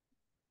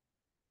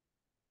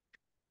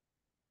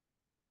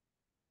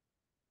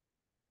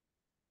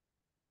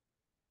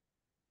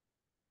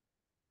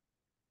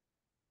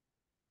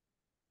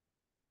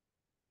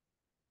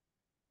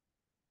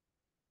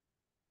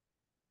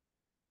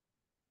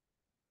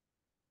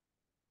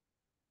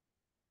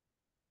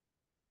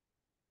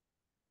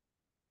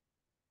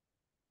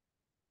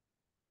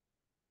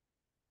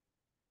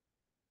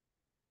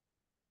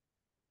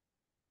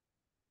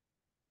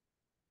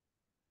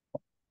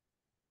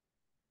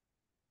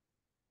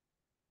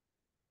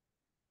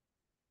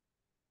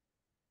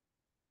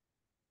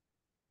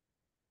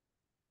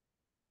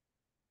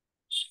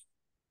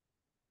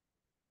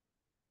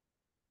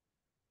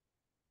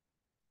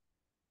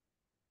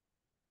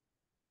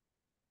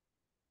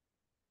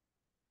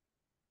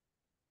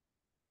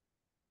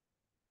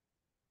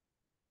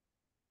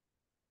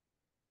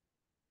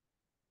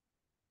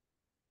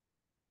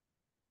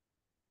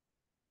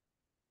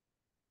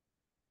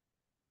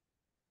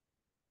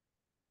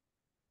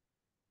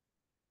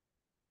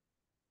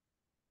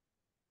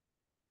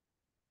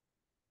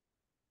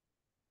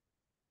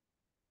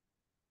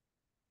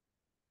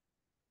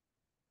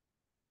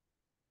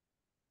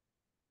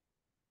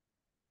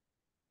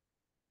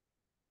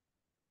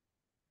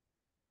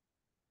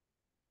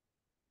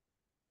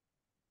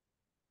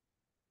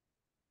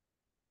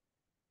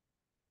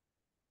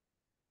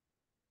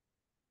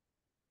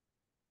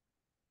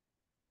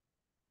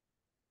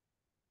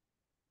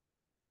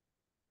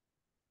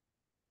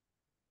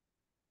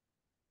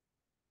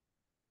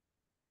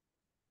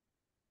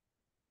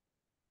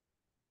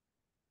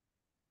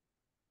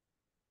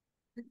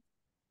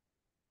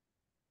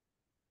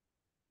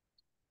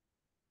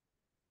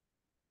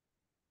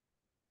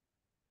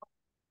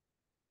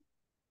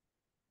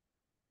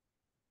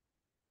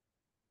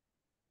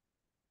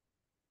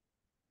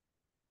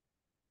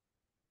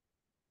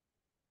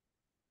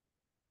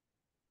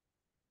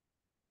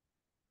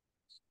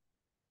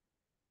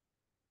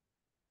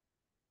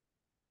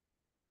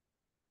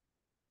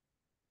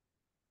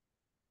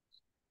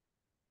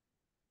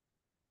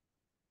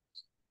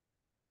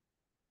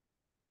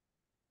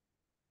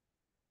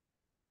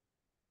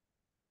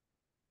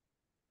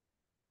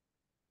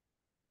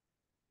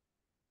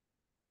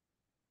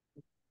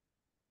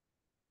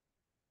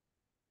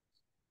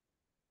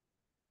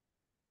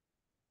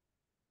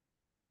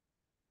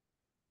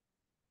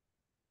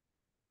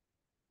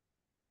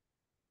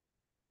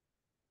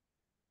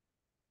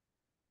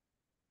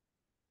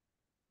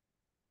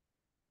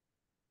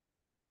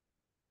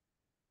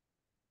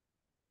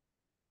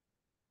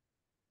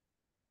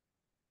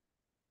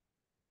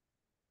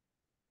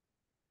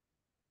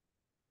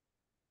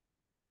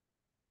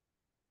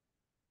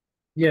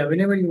 Yeah,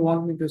 whenever you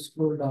want me to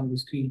scroll down the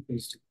screen,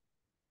 please.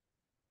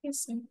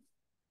 Yes, sir.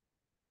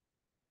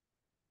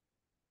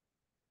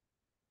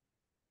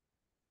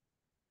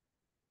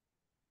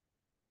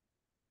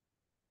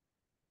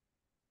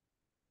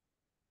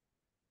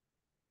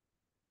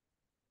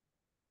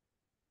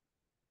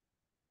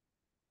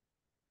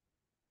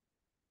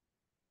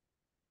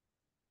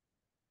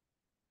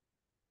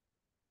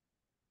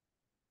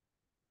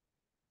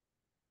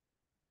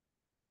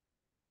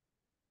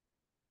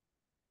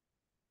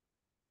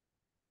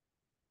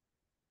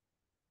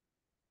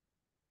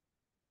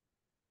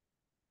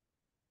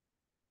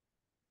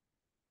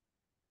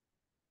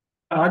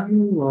 Are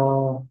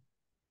you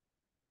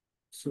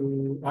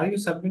are you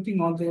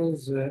submitting all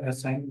those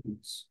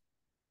assignments?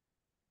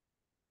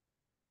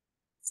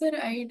 Sir,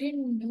 I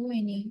didn't do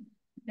any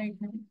right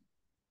now.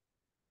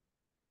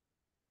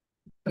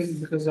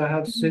 Because I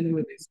have sent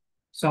with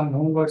some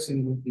homeworks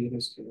in the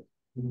previous year.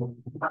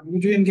 You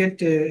didn't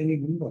get any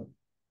homework.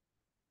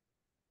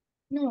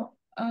 No,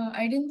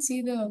 I didn't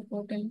see the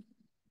portal.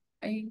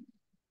 I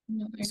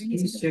no, I didn't see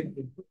Please the check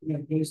portal. Yeah,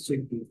 please check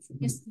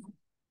Yes.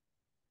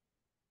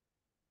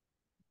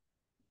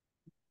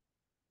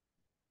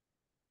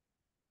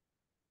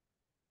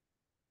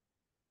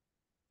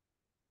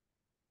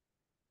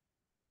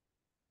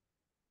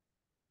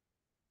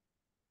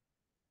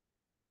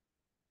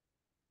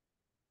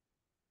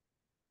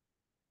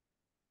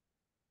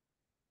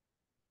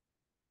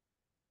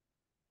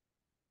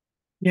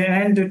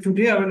 Yeah, and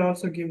today I will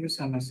also give you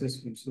some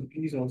assessments. So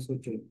please also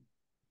check.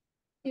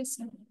 Yes,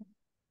 sir.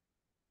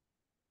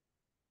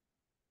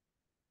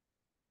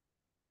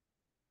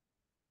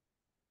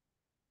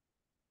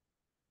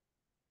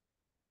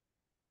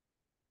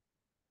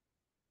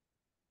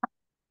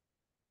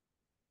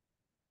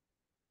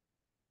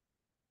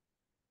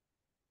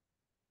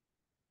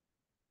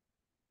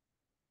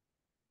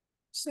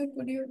 Sir,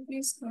 could you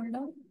please scroll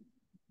down?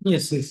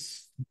 Yes,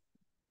 yes.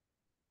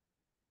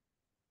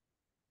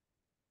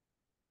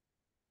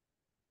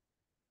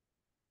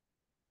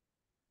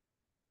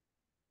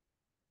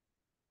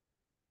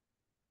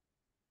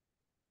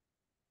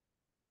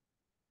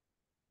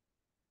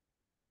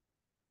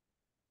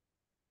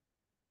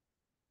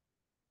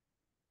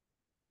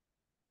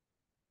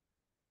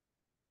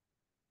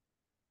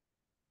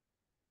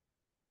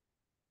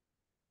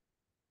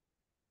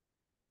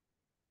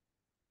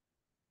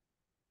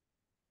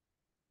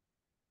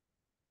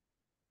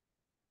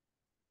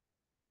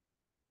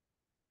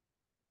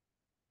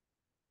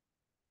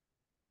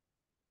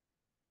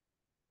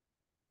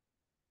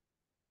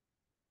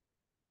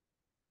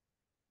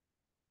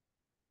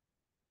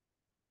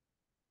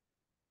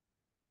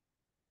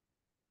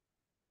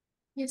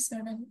 Yes,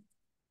 sir. Done.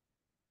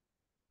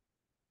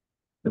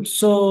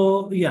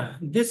 So yeah,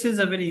 this is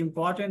a very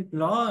important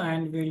law,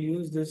 and we'll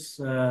use this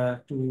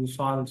to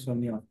solve so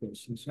many of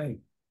questions, right?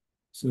 Yes.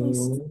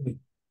 So,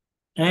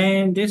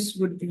 and this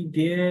would be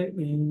there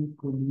in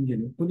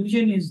collision.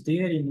 Collision is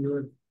there in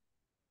your,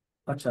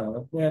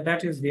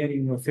 that is there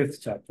in your fifth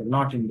chapter,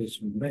 not in this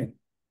one, right?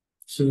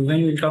 So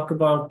when we talk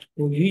about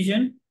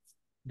cohesion,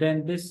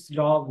 then this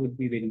law would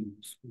be very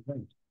useful,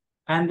 right?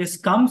 And this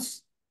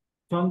comes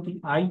from the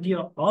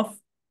idea of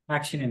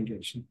action and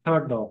reaction,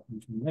 third law of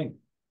motion, right?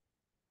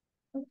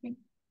 Okay.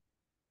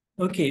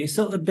 Okay,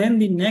 so then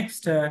the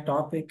next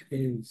topic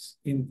is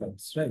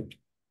impulse, right?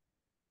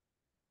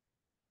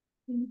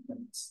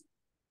 Impulse.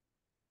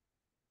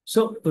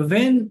 So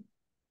when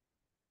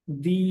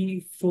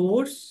the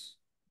force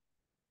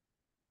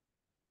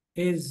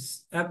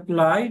is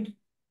applied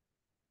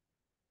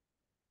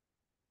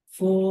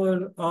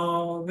for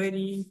a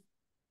very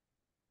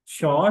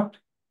short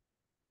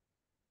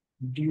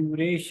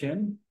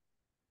duration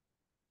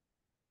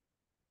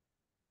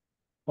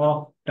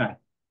of time,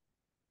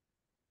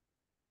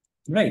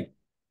 right?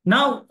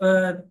 Now,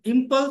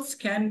 impulse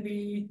can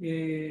be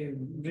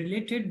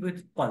related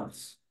with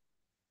pulse.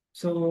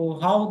 So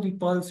how the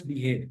pulse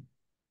behave?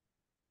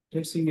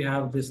 Let's say we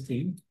have this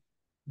thing,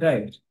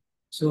 right?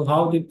 So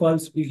how the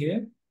pulse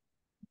behave?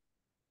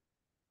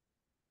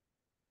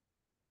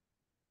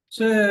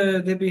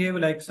 So they behave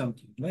like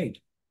something, right?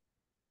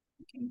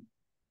 Okay.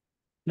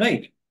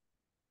 Right.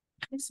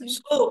 Yes, sir.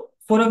 So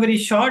for a very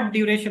short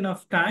duration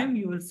of time,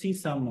 you will see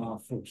some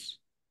force,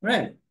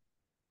 right?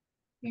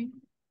 Okay.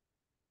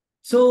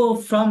 So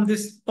from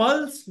this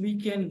pulse,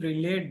 we can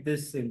relate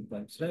this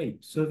impulse, right?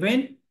 So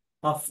when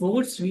a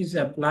force is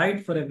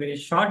applied for a very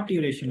short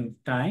duration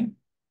of time,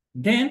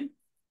 then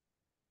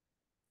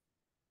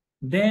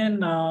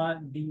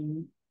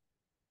the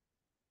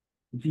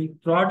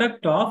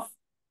product of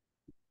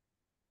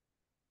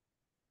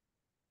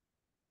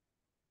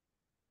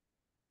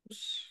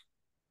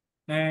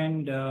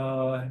and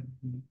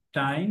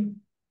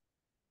time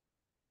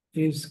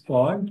is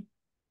called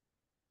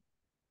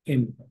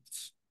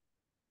impulse.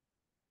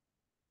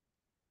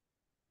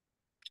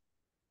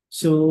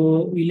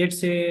 So let's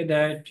say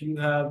that you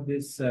have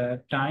this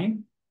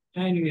time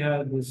and you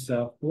have this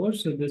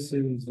force. So this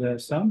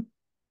is some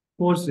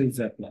force is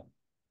applied,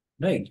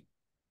 right?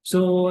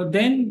 So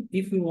then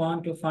if you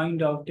want to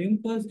find out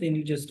impulse, then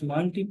you just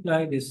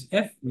multiply this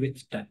F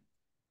with time.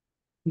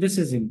 This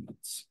is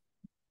impulse,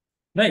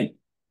 right?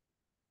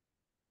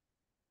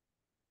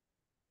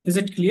 Is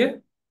it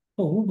clear?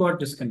 Oh, who got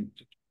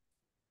disconnected?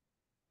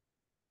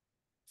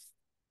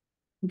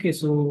 Okay,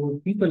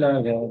 so people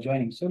are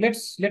joining. So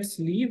let's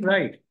leave,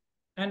 right?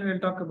 And we'll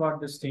talk about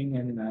this thing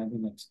in the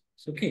next.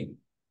 Okay.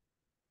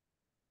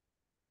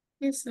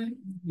 Yes, sir.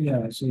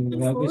 Yeah. So So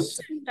this. force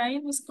in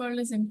time is called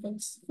as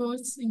impulse.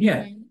 Force in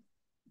Yeah. time.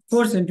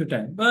 Force into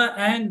time. But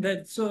and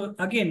that so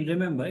again,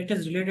 remember it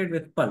is related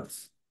with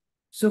pulse.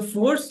 So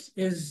force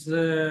is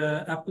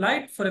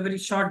applied for a very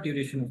short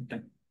duration of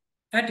time,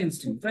 at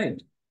instant,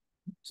 right?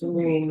 So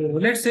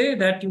let's say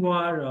that you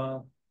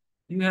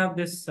have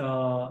this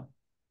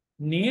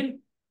nail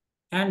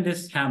and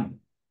this hammer.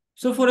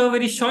 So for a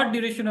very short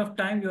duration of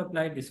time, you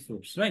apply this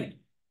force, right?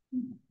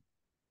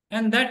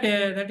 And that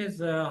is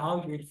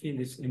how you will feel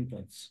this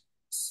impulse.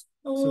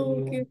 Oh, So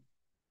okay.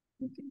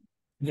 Okay.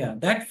 yeah,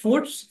 that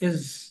force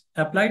is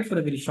applied for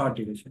a very short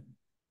duration.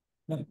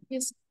 Right.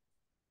 Yes.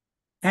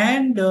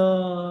 And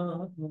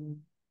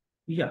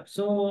yeah,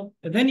 so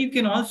then you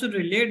can also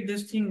relate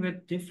this thing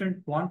with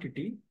different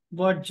quantity,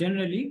 but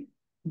generally,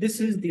 this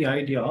is the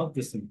idea of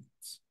this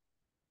impulse.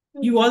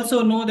 You Okay.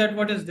 also know that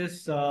what is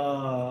this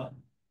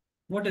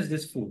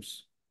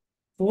force?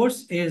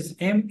 Force is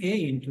ma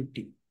into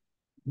t,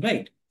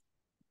 right?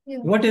 Yeah.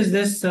 What is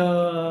this?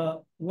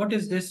 What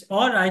is this?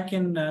 Or I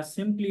can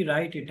simply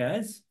write it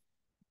as,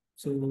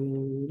 so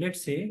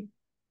let's say,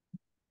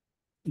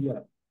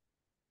 yeah,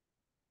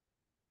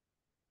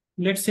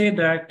 let's say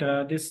that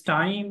this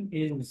time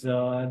is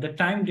the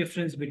time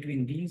difference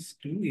between these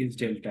two is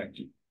delta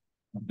t.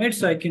 Right,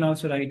 so I can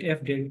also write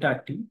f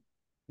delta t.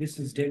 This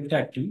is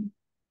delta t.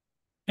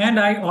 And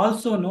I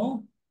also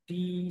know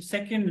the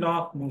second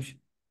law of motion,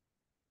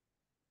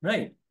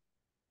 right?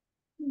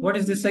 What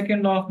is the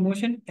second law of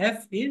motion?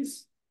 F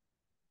is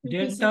It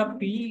is delta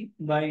p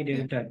by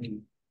yeah. delta t.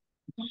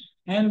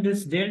 And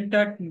this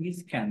delta t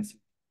is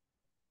cancelled.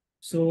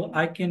 So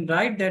I can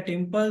write that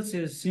impulse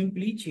is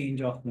simply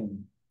change of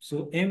moment.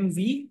 So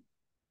mv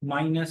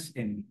minus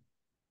m.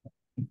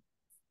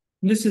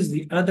 This is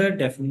the other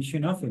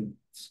definition of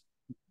impulse,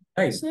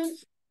 right? So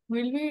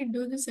will we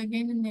do this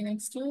again in the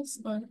next class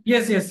or?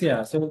 Yes, yes,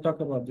 yeah. So we'll talk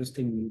about this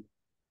thing.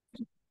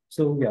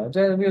 So yeah,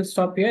 we'll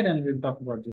stop here and we'll talk about this.